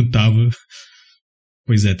enquanto cantava.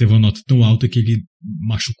 Pois é, teve uma nota tão alta que ele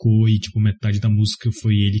machucou e tipo metade da música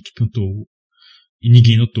foi ele que cantou. E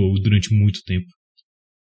ninguém notou durante muito tempo.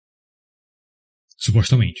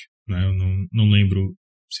 Supostamente, né? Eu não lembro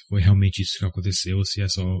se foi realmente isso que aconteceu ou se é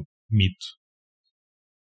só mito.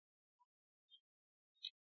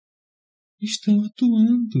 Estão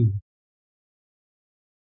atuando.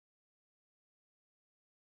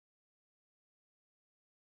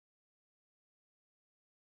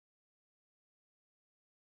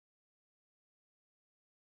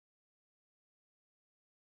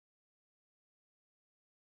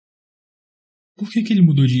 Por que ele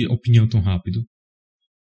mudou de opinião tão rápido?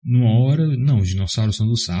 numa hora, não, os dinossauros são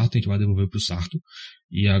do Sarto, a gente vai devolver pro Sarto.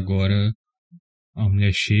 E agora a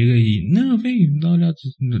mulher chega e, não, vem, dá uma olhada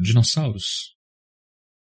nos dinossauros.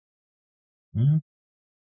 Hã?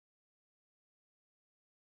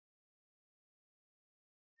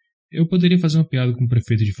 Eu poderia fazer uma piada com o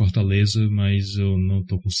prefeito de Fortaleza, mas eu não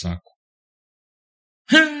tô com saco.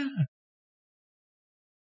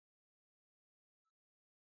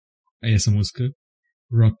 Aí essa música,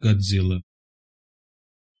 Rock Godzilla,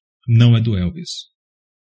 não é do Elvis.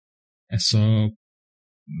 É só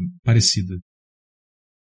parecida.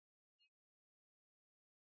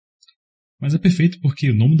 Mas é perfeito porque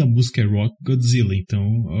o nome da música é Rock Godzilla, então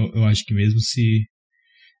eu acho que mesmo se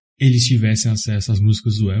eles tivessem acesso às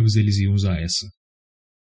músicas do Elvis, eles iam usar essa.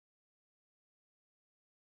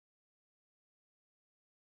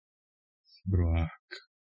 Broa.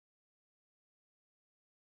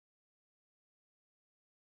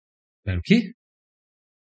 Pera, o quê?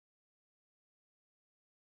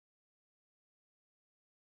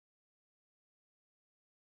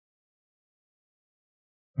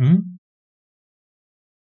 Hã?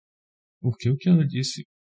 Porque o que ela disse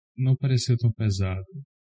não pareceu tão pesado.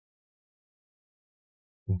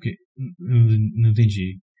 Porque, não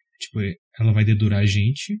entendi. Tipo, ela vai dedurar a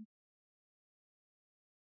gente.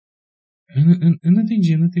 Eu não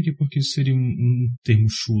entendi porque isso seria um termo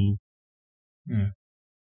chulo. É.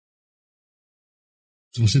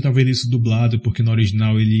 Se você tá vendo isso dublado, é porque no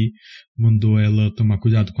original ele mandou ela tomar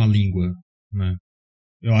cuidado com a língua, né?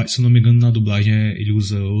 Se eu não me engano, na dublagem ele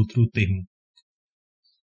usa outro termo.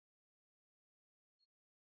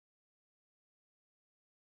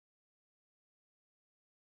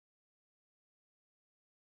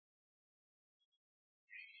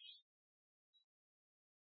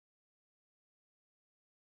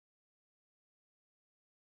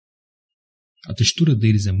 A textura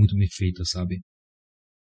deles é muito bem feita, sabe?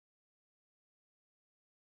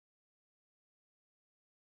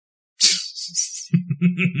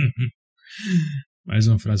 Mais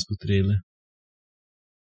uma frase pro trailer.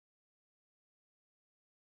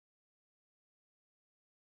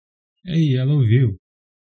 E aí, ela ouviu.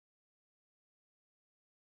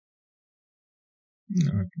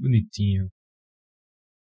 Ah, que bonitinho.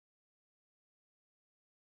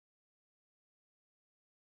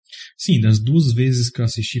 Sim, das duas vezes que eu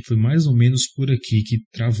assisti foi mais ou menos por aqui que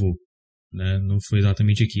travou. Né? Não foi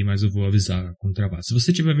exatamente aqui, mas eu vou avisar quando travar. Se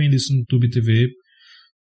você estiver vendo isso no YouTube TV,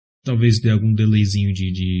 talvez dê algum delayzinho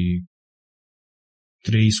de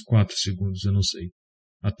 3, 4 segundos, eu não sei.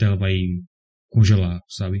 A tela vai congelar,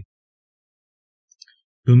 sabe?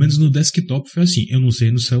 Pelo menos no desktop foi assim. Eu não sei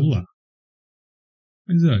no celular.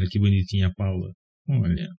 Mas olha que bonitinha a Paula.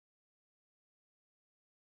 Olha.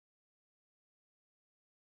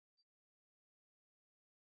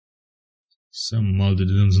 Essa moda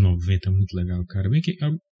dos anos 90 é muito legal, cara. Bem que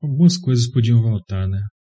algumas coisas podiam voltar, né?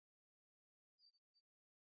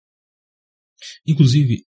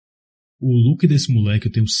 Inclusive, o look desse moleque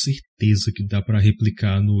eu tenho certeza que dá pra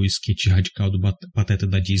replicar no sketch radical do Pateta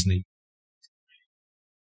da Disney.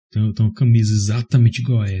 Tem uma camisa exatamente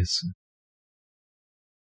igual a essa.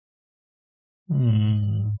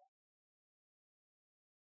 Hum.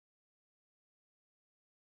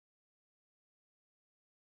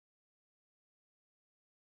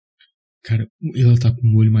 Cara, ela tá com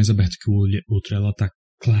o olho mais aberto que o outro. Ela tá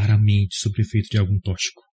claramente sob efeito de algum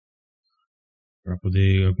tóxico. Pra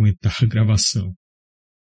poder aguentar a gravação.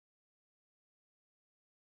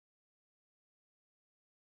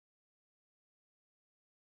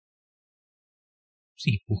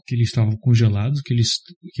 Sim, porque eles estavam congelados, que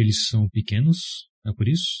eles são pequenos. É por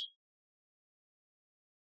isso?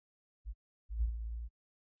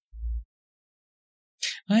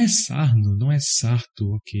 Ah, é sarno, não é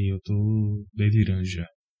sarto. Ok, eu tô delirando já.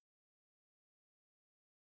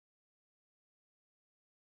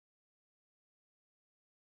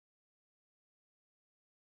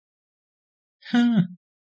 Ah,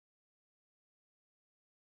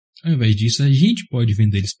 ao invés disso, a gente pode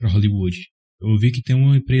vender eles pra Hollywood. Eu ouvi que tem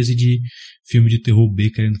uma empresa de filme de terror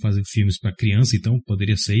B querendo fazer filmes pra criança, então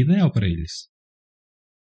poderia ser ideal pra eles.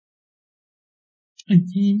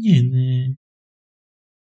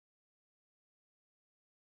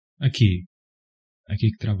 Aqui,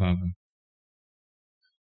 aqui que travava.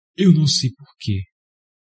 Eu não sei porquê,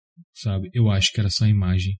 sabe? Eu acho que era só a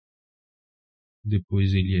imagem.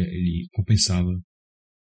 Depois ele compensava.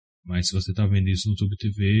 Mas se você tá vendo isso no YouTube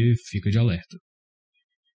TV, fica de alerta.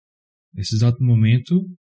 Nesse exato momento,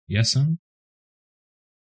 yes, son.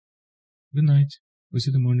 Good night. We'll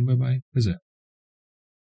see you in the morning, bye bye. Pois é.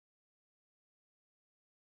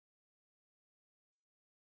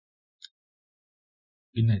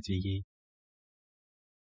 Good night, Iggy.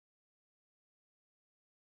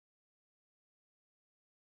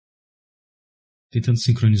 Tentando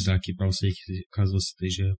sincronizar aqui pra você, caso você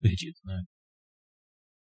esteja perdido, né?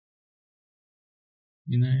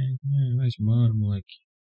 Good night, vai embora, moleque.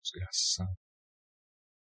 Desgraçado.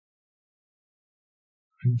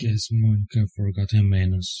 I guess Monica forgot her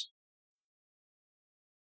manners.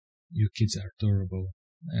 You kids are adorable.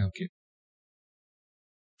 É, ok.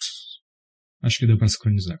 Acho que deu pra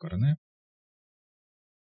sincronizar agora, né?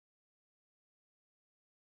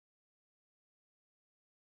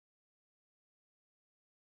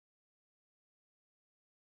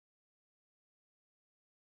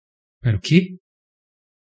 Pera, o quê?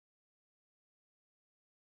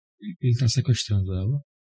 Ele tá sequestrando ela?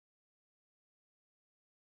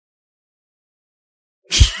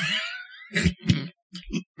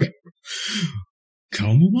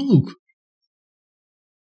 Calma, maluco.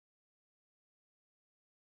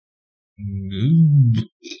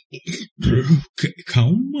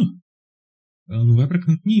 Calma. Ela não vai pra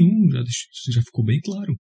canto nenhum, isso já ficou bem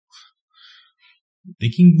claro. Não tem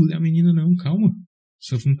que engolir a menina não, calma.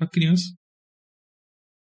 Isso é filme pra criança.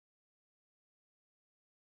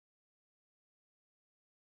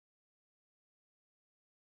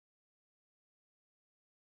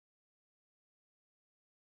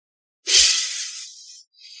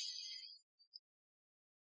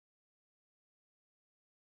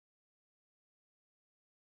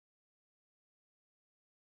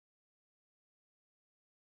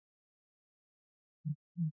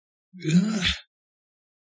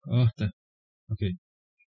 Tá. Ok.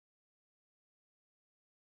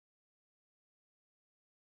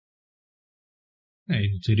 No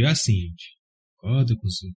interior é assim, gente. Acorda com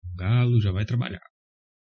um galo, já vai trabalhar.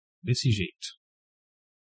 Desse jeito.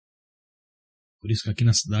 Por isso que aqui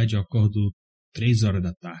na cidade eu acordo 3 horas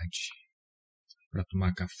da tarde. Pra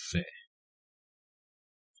tomar café.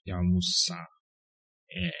 E almoçar.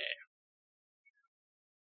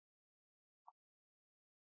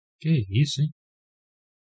 Que isso, hein?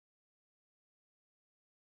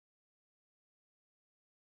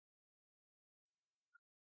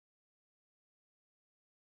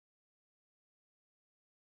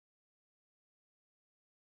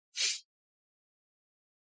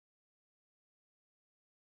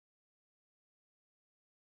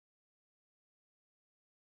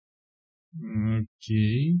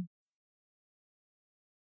 Ok.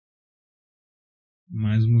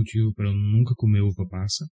 Mais um motivo pra eu nunca comer uva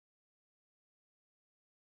passa.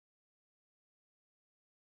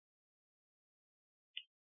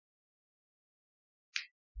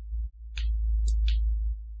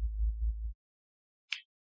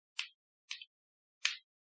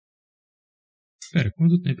 Pera,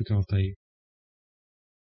 quanto tempo que ela tá aí?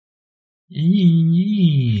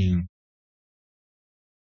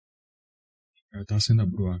 Ela tá sendo a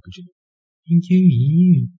bruaca de novo.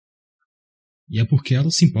 E é porque ela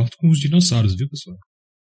se importa com os dinossauros, viu, pessoal?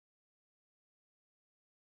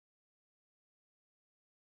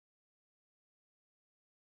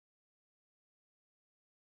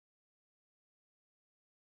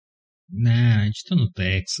 Nah, a gente tá no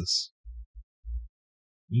Texas.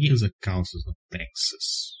 Ninguém usa calças no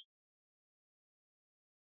Texas.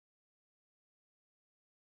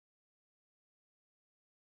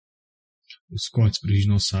 Os cortes para os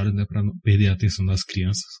dinossauros não é pra não perder a atenção das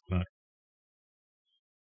crianças, claro.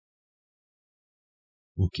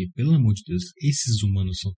 Porque, pelo amor de Deus, esses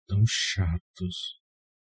humanos são tão chatos.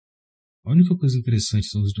 A única coisa interessante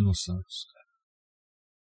são os dinossauros, cara.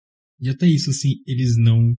 E até isso, assim, eles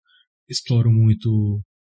não exploram muito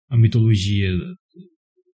a mitologia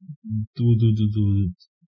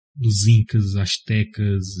dos incas,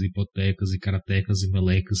 astecas, hipotecas e karatecas e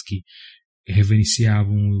melecas que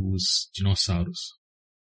reverenciavam os dinossauros.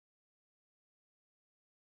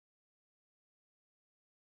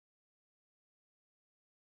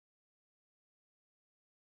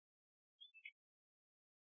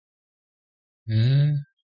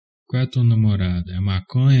 Qual é a tua namorada? É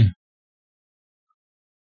maconha?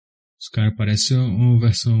 Os caras parecem uma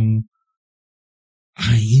versão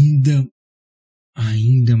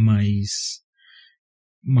ainda mais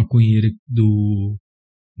maconheira do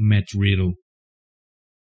Matt Riddle.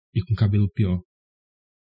 E com cabelo pior.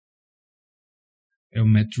 É o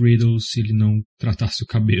Matt Riddle se ele não tratasse o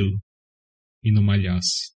cabelo e não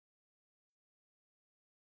malhasse.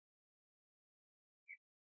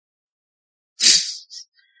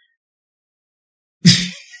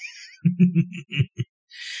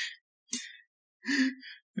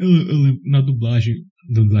 Eu lembro, na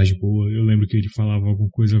dublagem boa, eu lembro que ele falava alguma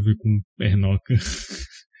coisa a ver com pernoca.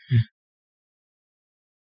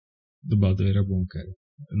 O dublador era bom, cara.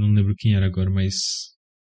 Eu não lembro quem era agora, mas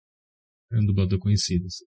era um dublador conhecido,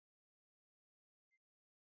 assim.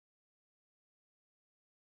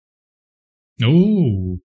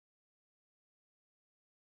 Oh!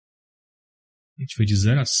 A gente foi de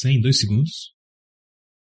 0 a 100 em 2 segundos.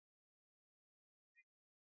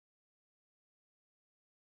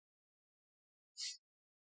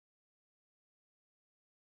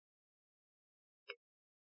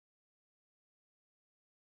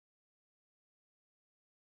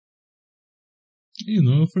 You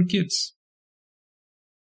know, for kids.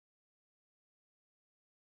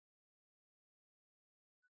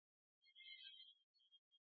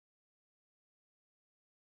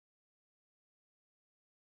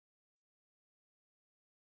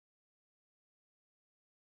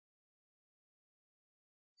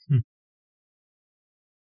 Hum.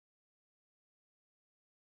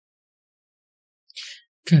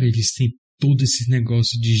 Cara, eles têm todo esse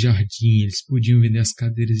negócio de jardim. Eles podiam vender as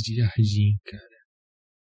cadeiras de jardim, cara.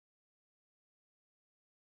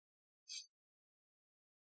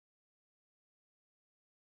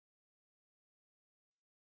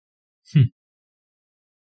 Hum.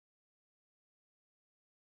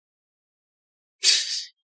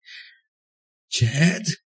 Chad?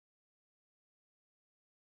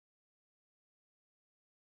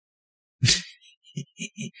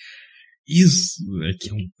 Isso é que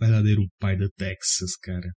é um verdadeiro pai da Texas,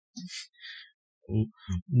 cara.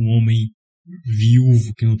 Um homem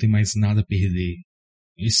viúvo que não tem mais nada a perder.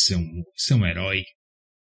 Isso é um herói.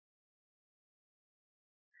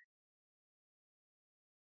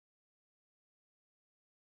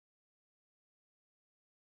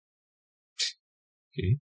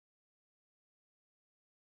 Ok?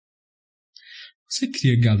 Você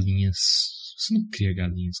cria galinhas. Você não cria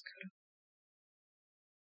galinhas, cara.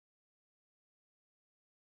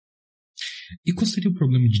 E qual seria o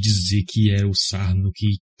problema de dizer que era o Sarno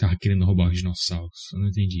que tava querendo roubar os dinossauros? Eu não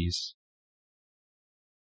entendi isso.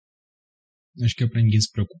 Acho que é pra ninguém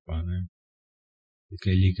se preocupar, né? Porque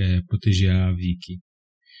ele quer proteger a Vicky.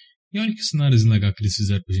 E olha que cenários legal que eles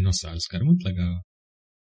fizeram com os dinossauros, cara. Muito legal.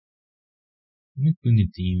 Muito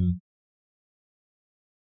bonitinho.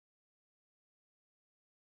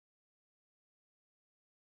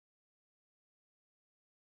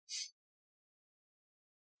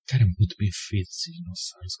 Cara, é muito bem feito esses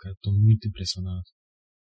dinossauros, cara. Tô muito impressionado.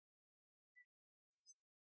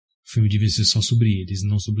 O filme devia ser só sobre eles,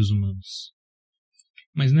 não sobre os humanos.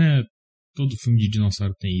 Mas, né, todo filme de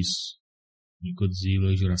dinossauro tem isso. Em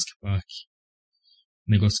Godzilla, Jurassic Park.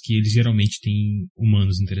 Negócio que eles geralmente têm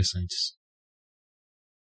humanos interessantes.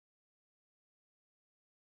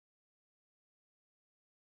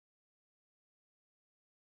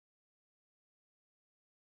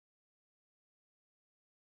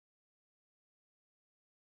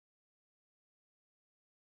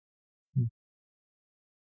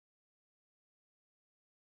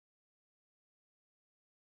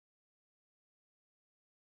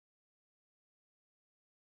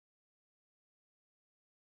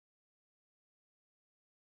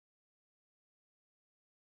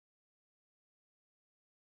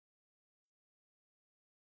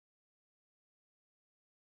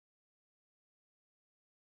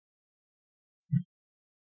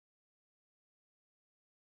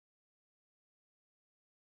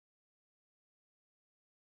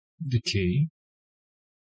 Ok.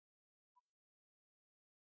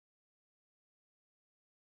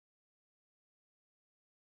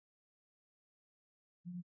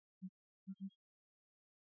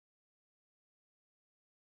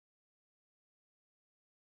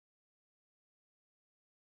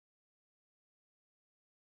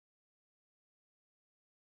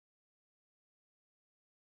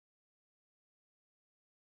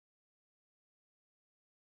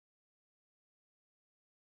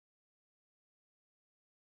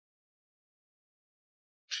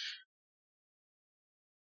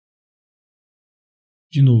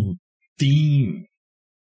 De novo, tem,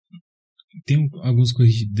 tem algumas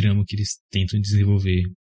coisas de drama que eles tentam desenvolver,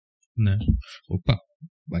 né? Opa,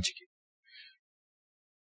 bate aqui.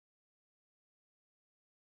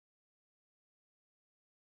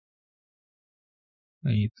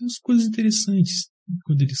 Aí tem umas coisas interessantes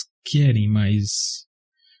quando eles querem, mas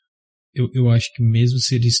eu acho que mesmo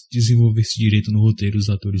se eles desenvolvessem direito no roteiro, os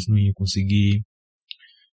atores não iam conseguir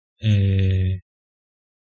é,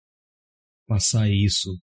 passar isso,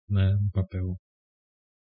 né, no papel.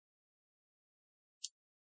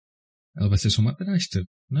 Ela vai ser sua madrasta,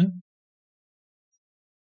 né?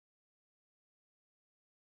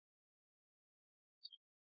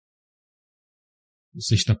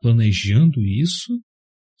 Você está planejando isso?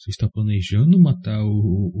 Você está planejando matar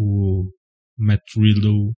Matt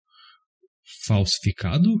Riddle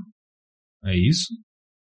falsificado? É isso?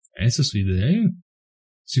 Essa é a sua ideia?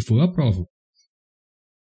 Se for, eu aprovo.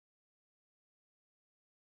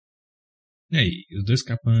 E aí, os dois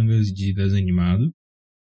capangas de desenho animado.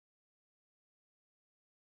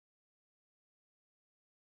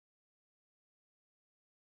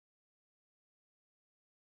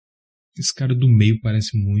 Esse cara do meio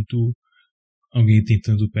parece muito alguém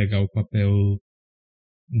tentando pegar o papel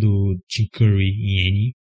do Tim Curry em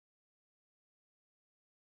Annie.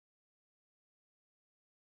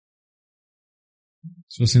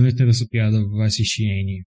 Se você não entende essa piada, vai assistir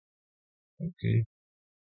Annie. Ok?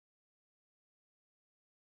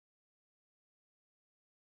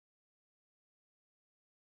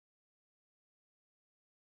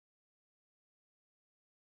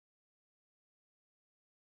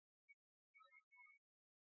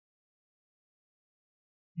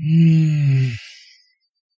 Hum.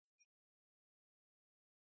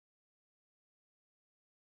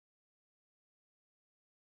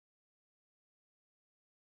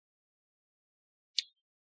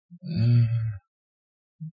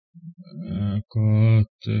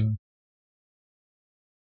 Corta.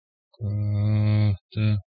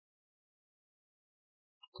 Corta.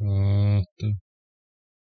 Corta.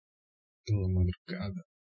 Pela madrugada.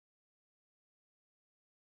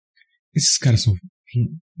 Esses caras são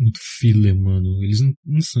muito filler, mano. Eles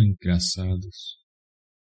não são engraçados.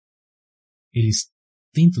 Eles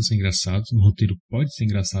tentam ser engraçados. No roteiro pode ser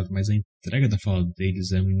engraçado, mas a entrega da fala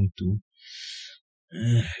deles é muito.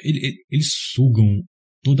 Eles sugam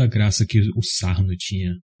toda a graça que o Sarno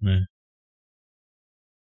tinha, né?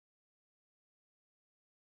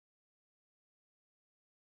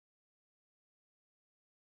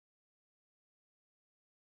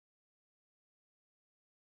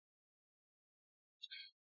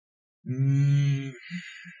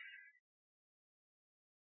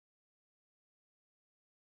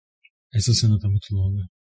 Essa cena tá muito longa.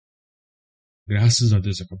 Graças a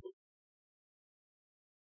Deus acabou.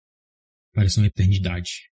 Parece uma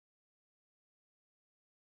eternidade.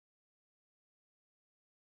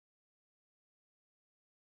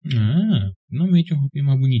 Finalmente uma roupinha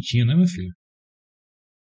mais bonitinha, né, meu filho?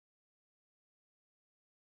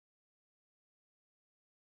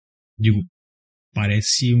 Digo,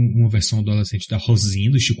 parece uma versão adolescente da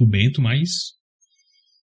Rosinha, do Chico Bento, mas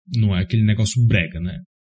não é aquele negócio brega, né?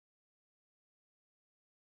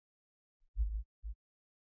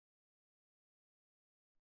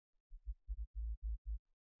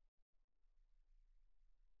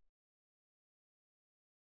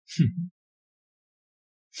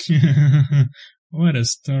 What a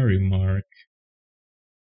story, Mark.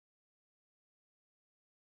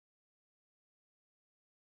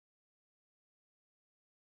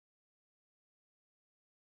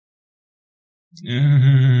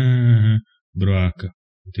 Broca.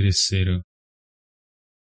 Interesseira.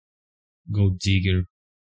 Gold Digger.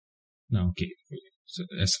 Não, ok.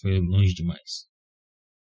 Essa foi longe demais.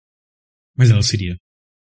 Mas ela seria.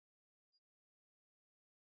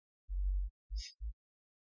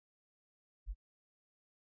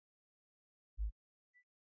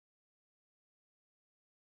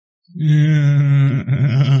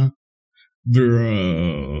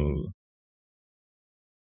 Bro.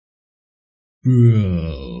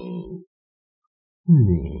 Bro.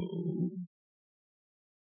 Bro.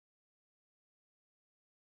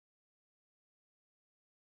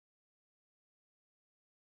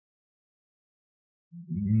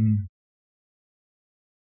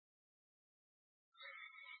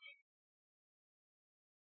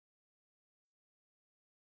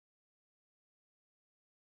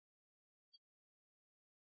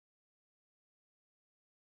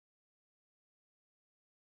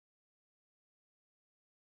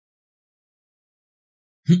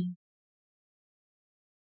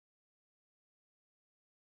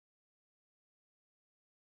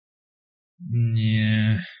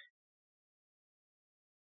 Yeah.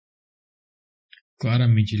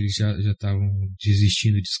 Claramente eles já estavam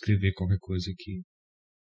desistindo de escrever qualquer coisa aqui.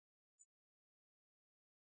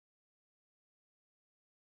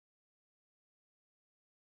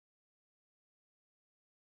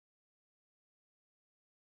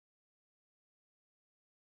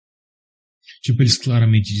 Tipo, eles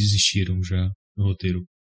claramente desistiram já no roteiro.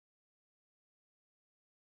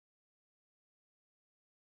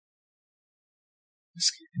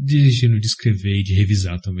 Desistiram de escrever e de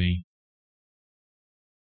revisar também.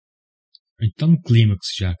 A gente tá no clímax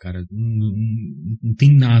já, cara. Não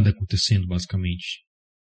tem nada acontecendo, basicamente.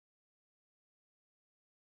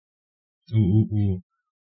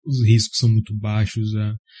 Os riscos são muito baixos.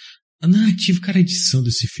 A narrativa, cara, a edição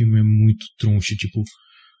desse filme é muito troncha. Tipo,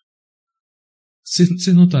 vocês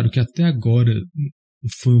notaram que até agora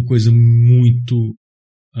foi uma coisa muito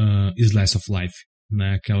slice of life,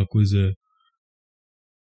 né? Aquela coisa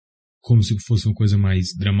como se fosse uma coisa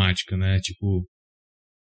mais dramática, né? Tipo,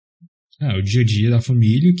 o dia a dia da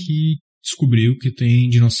família que descobriu que tem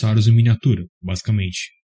dinossauros em miniatura, basicamente.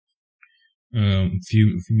 Um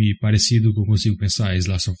filme parecido que eu consigo pensar,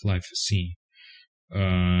 slice of life, assim.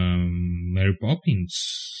 Mary Poppins,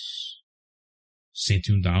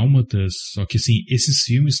 101 Dálmatas, só que assim, esses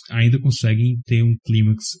filmes ainda conseguem ter um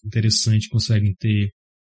clímax interessante, conseguem ter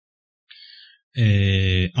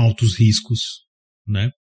altos riscos,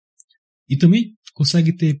 né? E também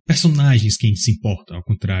consegue ter personagens que a gente se importa, ao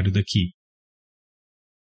contrário daqui.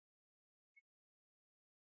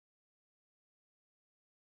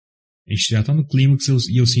 A gente já tá no clímax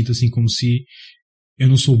e eu sinto assim como se eu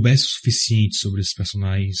não soubesse o suficiente sobre esses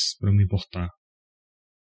personagens para me importar.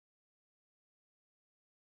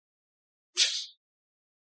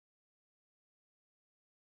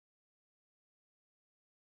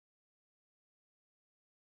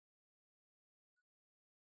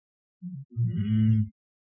 Hum.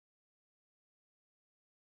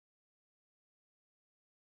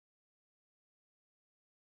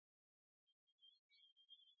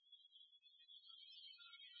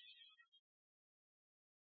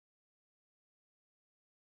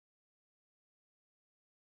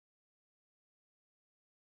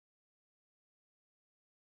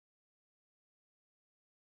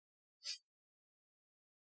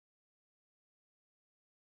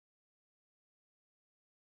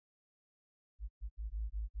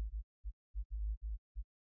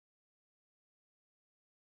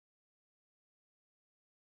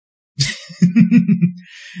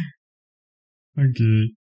 Ok.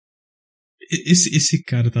 Esse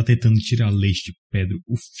cara tá tentando tirar leite de pedra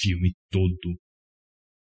o filme todo.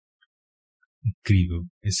 Incrível.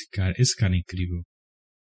 Esse cara é incrível.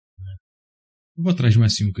 Eu vou atrás de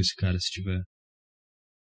mais filme com esse cara, se tiver.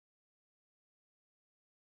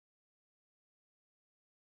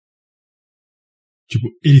 Tipo,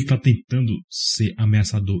 ele tá tentando ser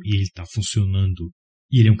ameaçador e ele tá funcionando.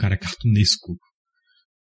 E ele é um cara cartunesco.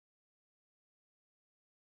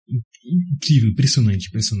 Incrível, impressionante,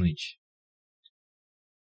 impressionante.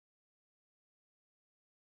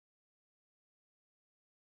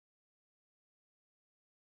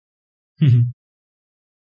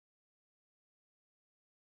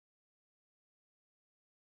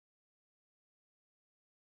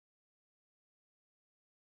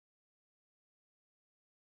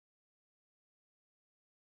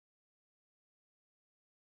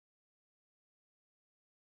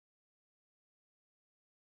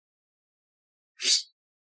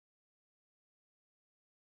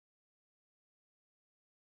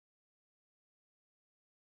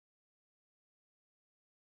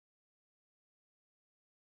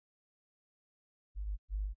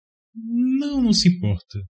 Não, não se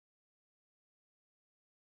importa.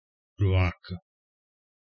 Broaca.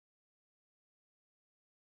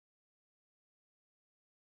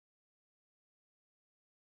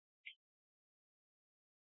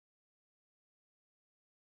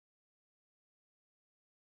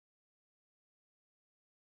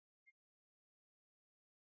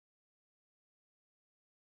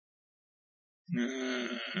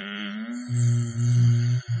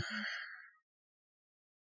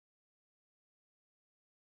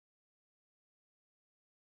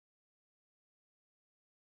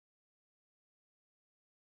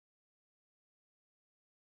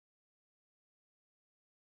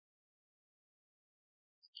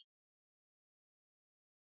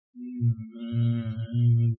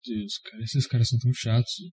 Meu Deus, cara, esses caras são tão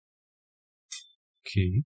chatos.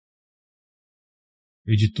 Ok.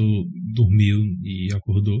 O editor dormiu e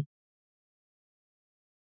acordou.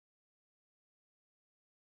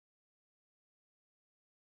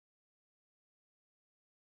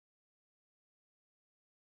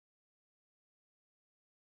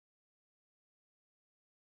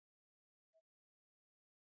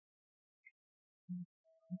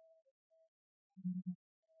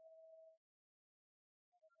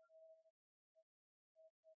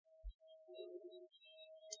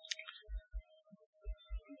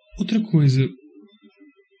 Outra coisa,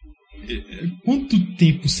 quanto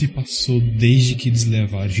tempo se passou desde que eles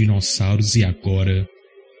levaram dinossauros e agora?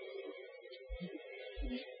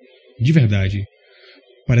 De verdade,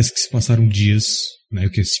 parece que se passaram dias, né?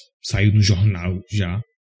 Que saiu no jornal já.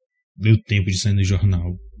 Deu tempo de sair no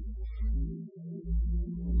jornal.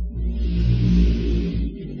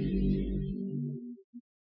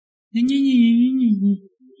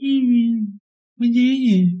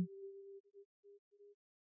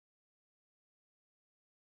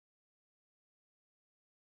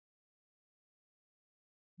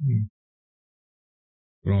 Hum.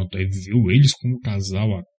 Pronto, aí viu eles como casal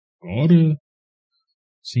agora.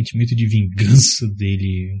 O sentimento de vingança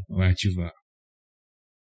dele vai ativar.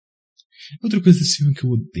 Outra coisa desse filme que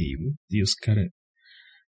eu odeio, meu Deus, cara.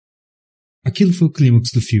 Aquilo foi o clímax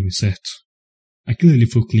do filme, certo? Aquilo ali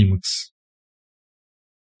foi o clímax.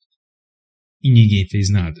 E ninguém fez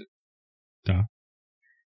nada, tá?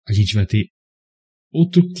 A gente vai ter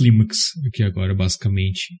outro clímax aqui agora,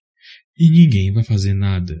 basicamente. E ninguém vai fazer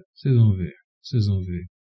nada. Vocês vão ver. Vocês vão ver.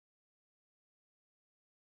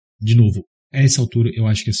 De novo, a essa altura eu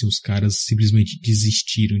acho que assim, os caras simplesmente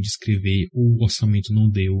desistiram de escrever. O orçamento não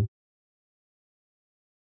deu.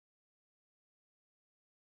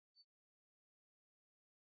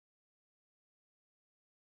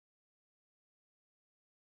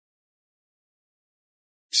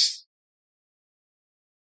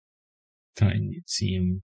 Tiny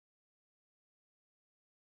Tim.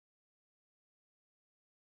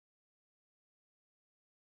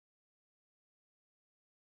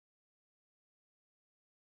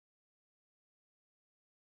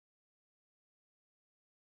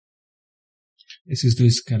 Esses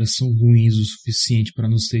dois caras são ruins o suficiente para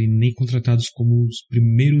não serem nem contratados como os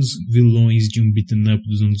primeiros vilões de um beat'em up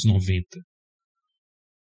dos anos 90.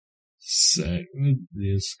 Sério, meu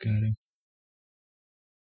Deus, cara.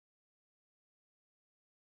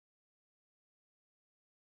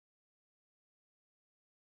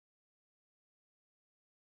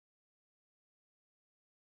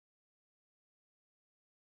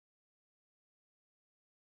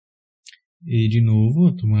 E de novo,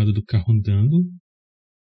 a tomada do carro andando,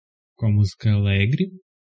 com a música alegre.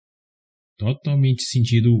 Totalmente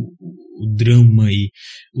sentido o drama e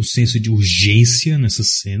o senso de urgência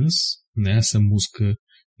nessas cenas. Né? Essa música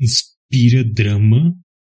inspira drama,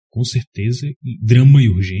 com certeza. Drama e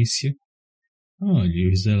urgência. Olha,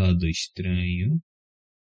 o zelador estranho.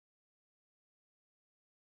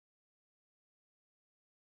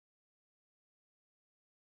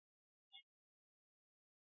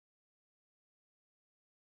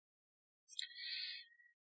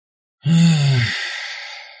 Ah,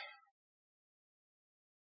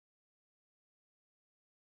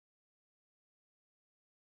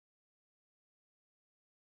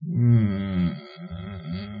 ah,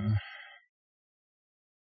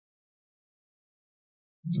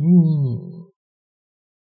 oh,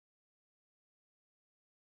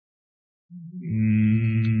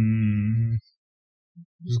 hum,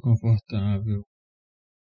 desconfortável.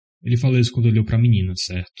 Ele falou isso quando olhou pra menina,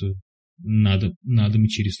 certo? Nada me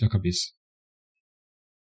tira isso da cabeça.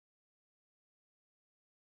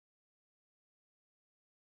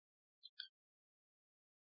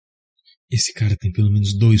 Esse cara tem pelo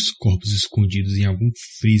menos dois corpos escondidos em algum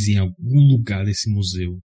freezer, em algum lugar desse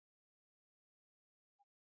museu.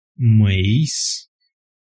 Uma ex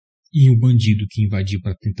e um bandido que invadiu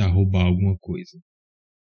para tentar roubar alguma coisa.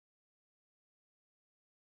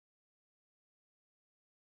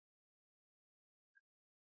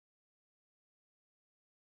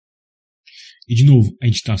 E de novo, a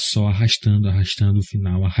gente tá só arrastando o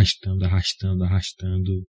final, arrastando,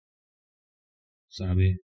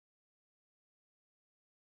 sabe?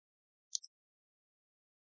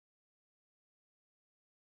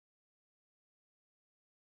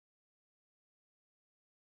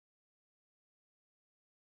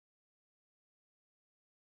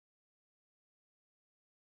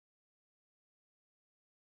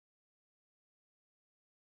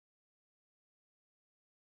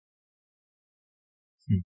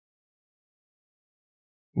 Hum.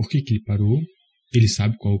 Por que que ele parou? Ele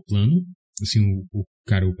sabe qual é o plano. Assim, o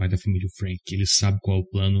cara, o pai da família, o Frank, ele sabe qual é o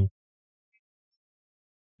plano.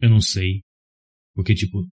 Eu não sei. Porque,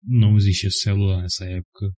 tipo, não existia celular nessa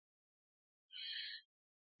época.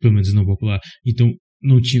 Pelo menos não popular. Então,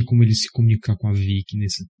 não tinha como ele se comunicar com a Vicky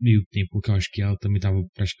nesse meio tempo, porque eu acho que ela também estava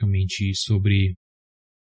praticamente sobre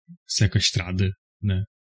sequestrada, né?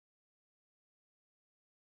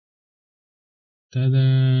 Tada!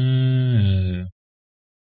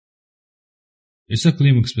 Esse é o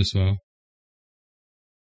clímax, pessoal.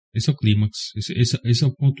 Esse é o clímax. Esse é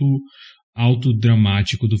o ponto alto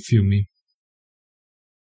dramático do filme.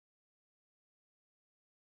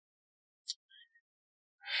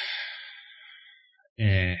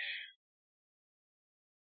 É.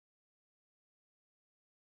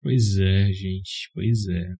 Pois é, gente. Pois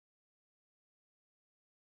é.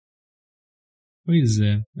 Pois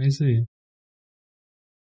é. É isso aí.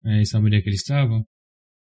 É essa mulher que eles estavam?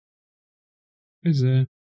 Pois é.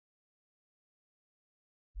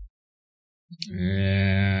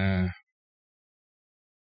 É.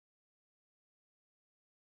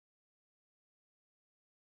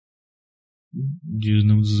 Diz o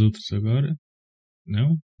nome dos outros agora.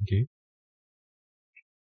 Não? Ok.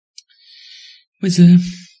 Pois é.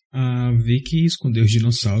 A Vicky escondeu os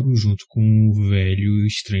dinossauros junto com o velho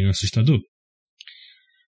estranho assustador.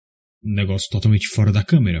 Um negócio totalmente fora da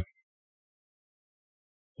câmera.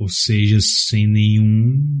 Ou seja, sem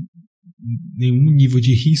nenhum nível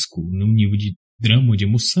de risco, nenhum nível de drama, de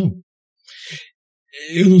emoção.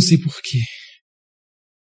 Eu não sei porquê.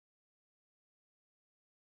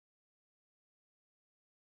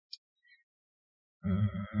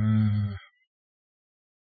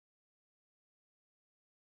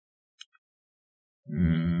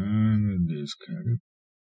 Meu Deus, cara.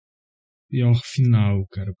 Pior final,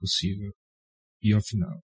 cara, possível. Pior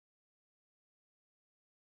final.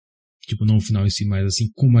 Tipo, não o final em si, mas assim,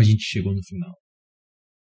 como a gente chegou no final.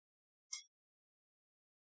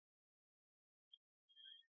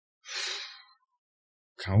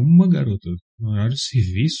 Calma, garota. No horário de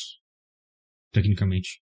serviço?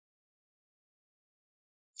 Tecnicamente.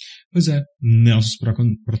 Pois é, nossos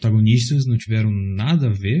protagonistas não tiveram nada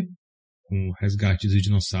a ver com o resgate dos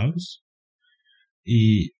dinossauros.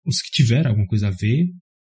 E os que tiveram alguma coisa a ver,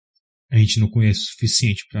 a gente não conhece o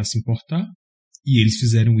suficiente para se importar. E eles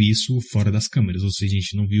fizeram isso fora das câmeras, ou seja, a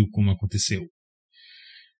gente não viu como aconteceu.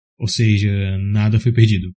 Ou seja, nada foi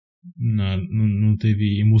perdido. Não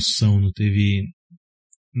teve emoção, não teve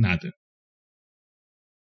nada.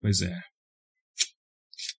 Pois é.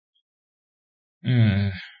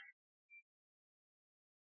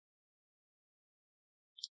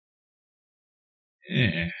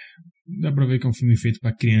 Dá pra ver que é um filme feito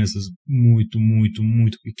para crianças muito, muito,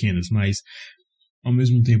 muito pequenas, mas ao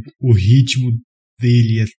mesmo tempo o ritmo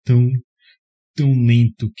dele é tão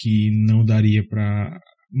lento que não daria pra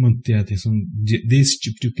manter a atenção desse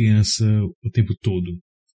tipo de criança o tempo todo.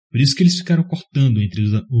 Por isso que eles ficaram cortando entre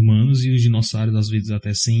os humanos e os dinossauros, às vezes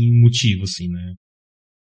até sem motivo, assim, né?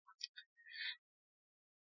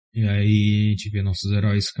 E aí a gente vê nossos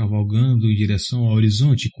heróis cavalgando em direção ao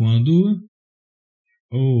horizonte quando...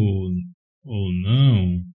 Ou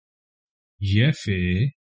não... Jeff...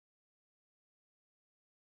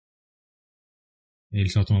 Ele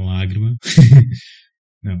solta uma lágrima.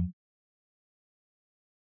 Não.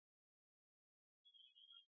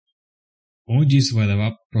 Onde isso vai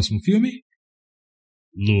levar pro próximo filme?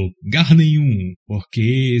 Lugar nenhum,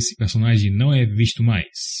 porque esse personagem não é visto mais.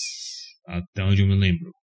 Até onde eu me lembro.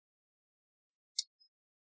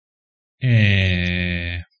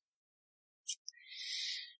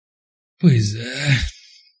 Pois é.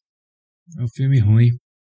 É um filme ruim.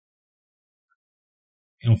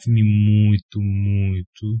 É um filme muito,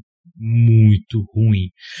 muito, muito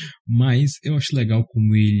ruim. Mas eu acho legal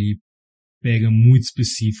como ele pega muito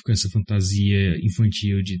específico essa fantasia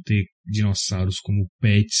infantil de ter dinossauros como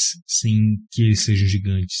pets sem que eles sejam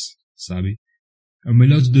gigantes, sabe? É o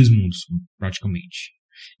melhor dos dois mundos, praticamente.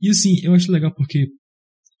 E assim, eu acho legal porque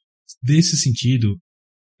desse sentido,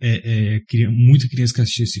 muita criança que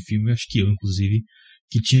assistiu esse filme, acho que eu inclusive,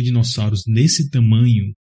 que tinha dinossauros nesse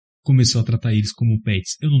tamanho, começou a tratar eles como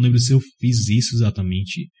pets. Eu não lembro se eu fiz isso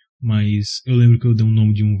exatamente, mas eu lembro que eu dei um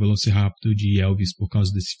nome de um Velociraptor de Elvis por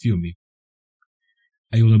causa desse filme.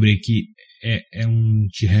 Aí eu lembrei que é um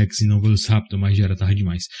T-Rex e não um Velociraptor, mas já era tarde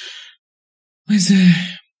demais. Mas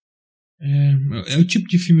é o tipo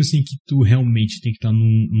de filme assim que tu realmente tem que estar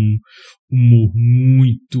num humor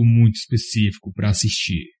muito, muito específico pra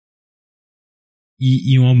assistir.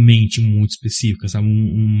 E uma mente muito específica, sabe?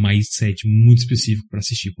 Um mindset muito específico pra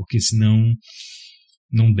assistir, porque senão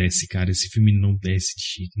não desce, cara. Esse filme não desce de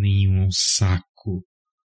jeito nenhum, é um saco.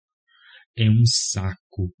 É um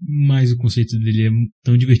saco. Mas o conceito dele é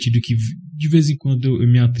tão divertido que de vez em quando eu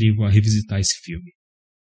me atrevo a revisitar esse filme.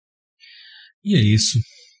 E é isso.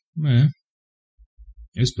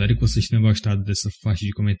 Eu espero que vocês tenham gostado dessa faixa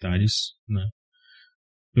de comentários, né?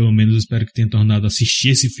 Pelo menos eu espero que tenha tornado assistir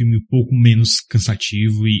esse filme um pouco menos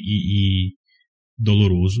cansativo e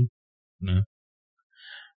doloroso, né?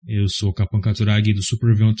 Eu sou o Capan Katuragi do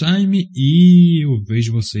Super Review Time e eu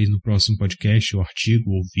vejo vocês no próximo podcast, ou artigo,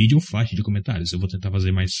 ou vídeo, ou faixa de comentários. Eu vou tentar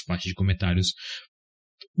fazer mais faixas de comentários.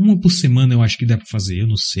 Uma por semana eu acho que dá pra fazer, eu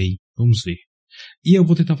não sei. Vamos ver. E eu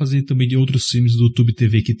vou tentar fazer também de outros filmes do YouTube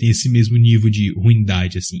TV que tem esse mesmo nível de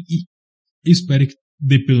ruindade, assim. E espero que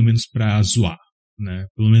dê pelo menos pra zoar, né?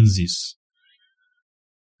 Pelo menos isso.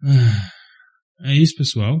 É isso,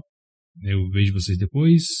 pessoal. Eu vejo vocês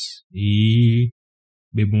depois. E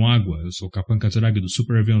bebam água. Eu sou o Capan Katuragi do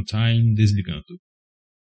Super Review Time, desligando.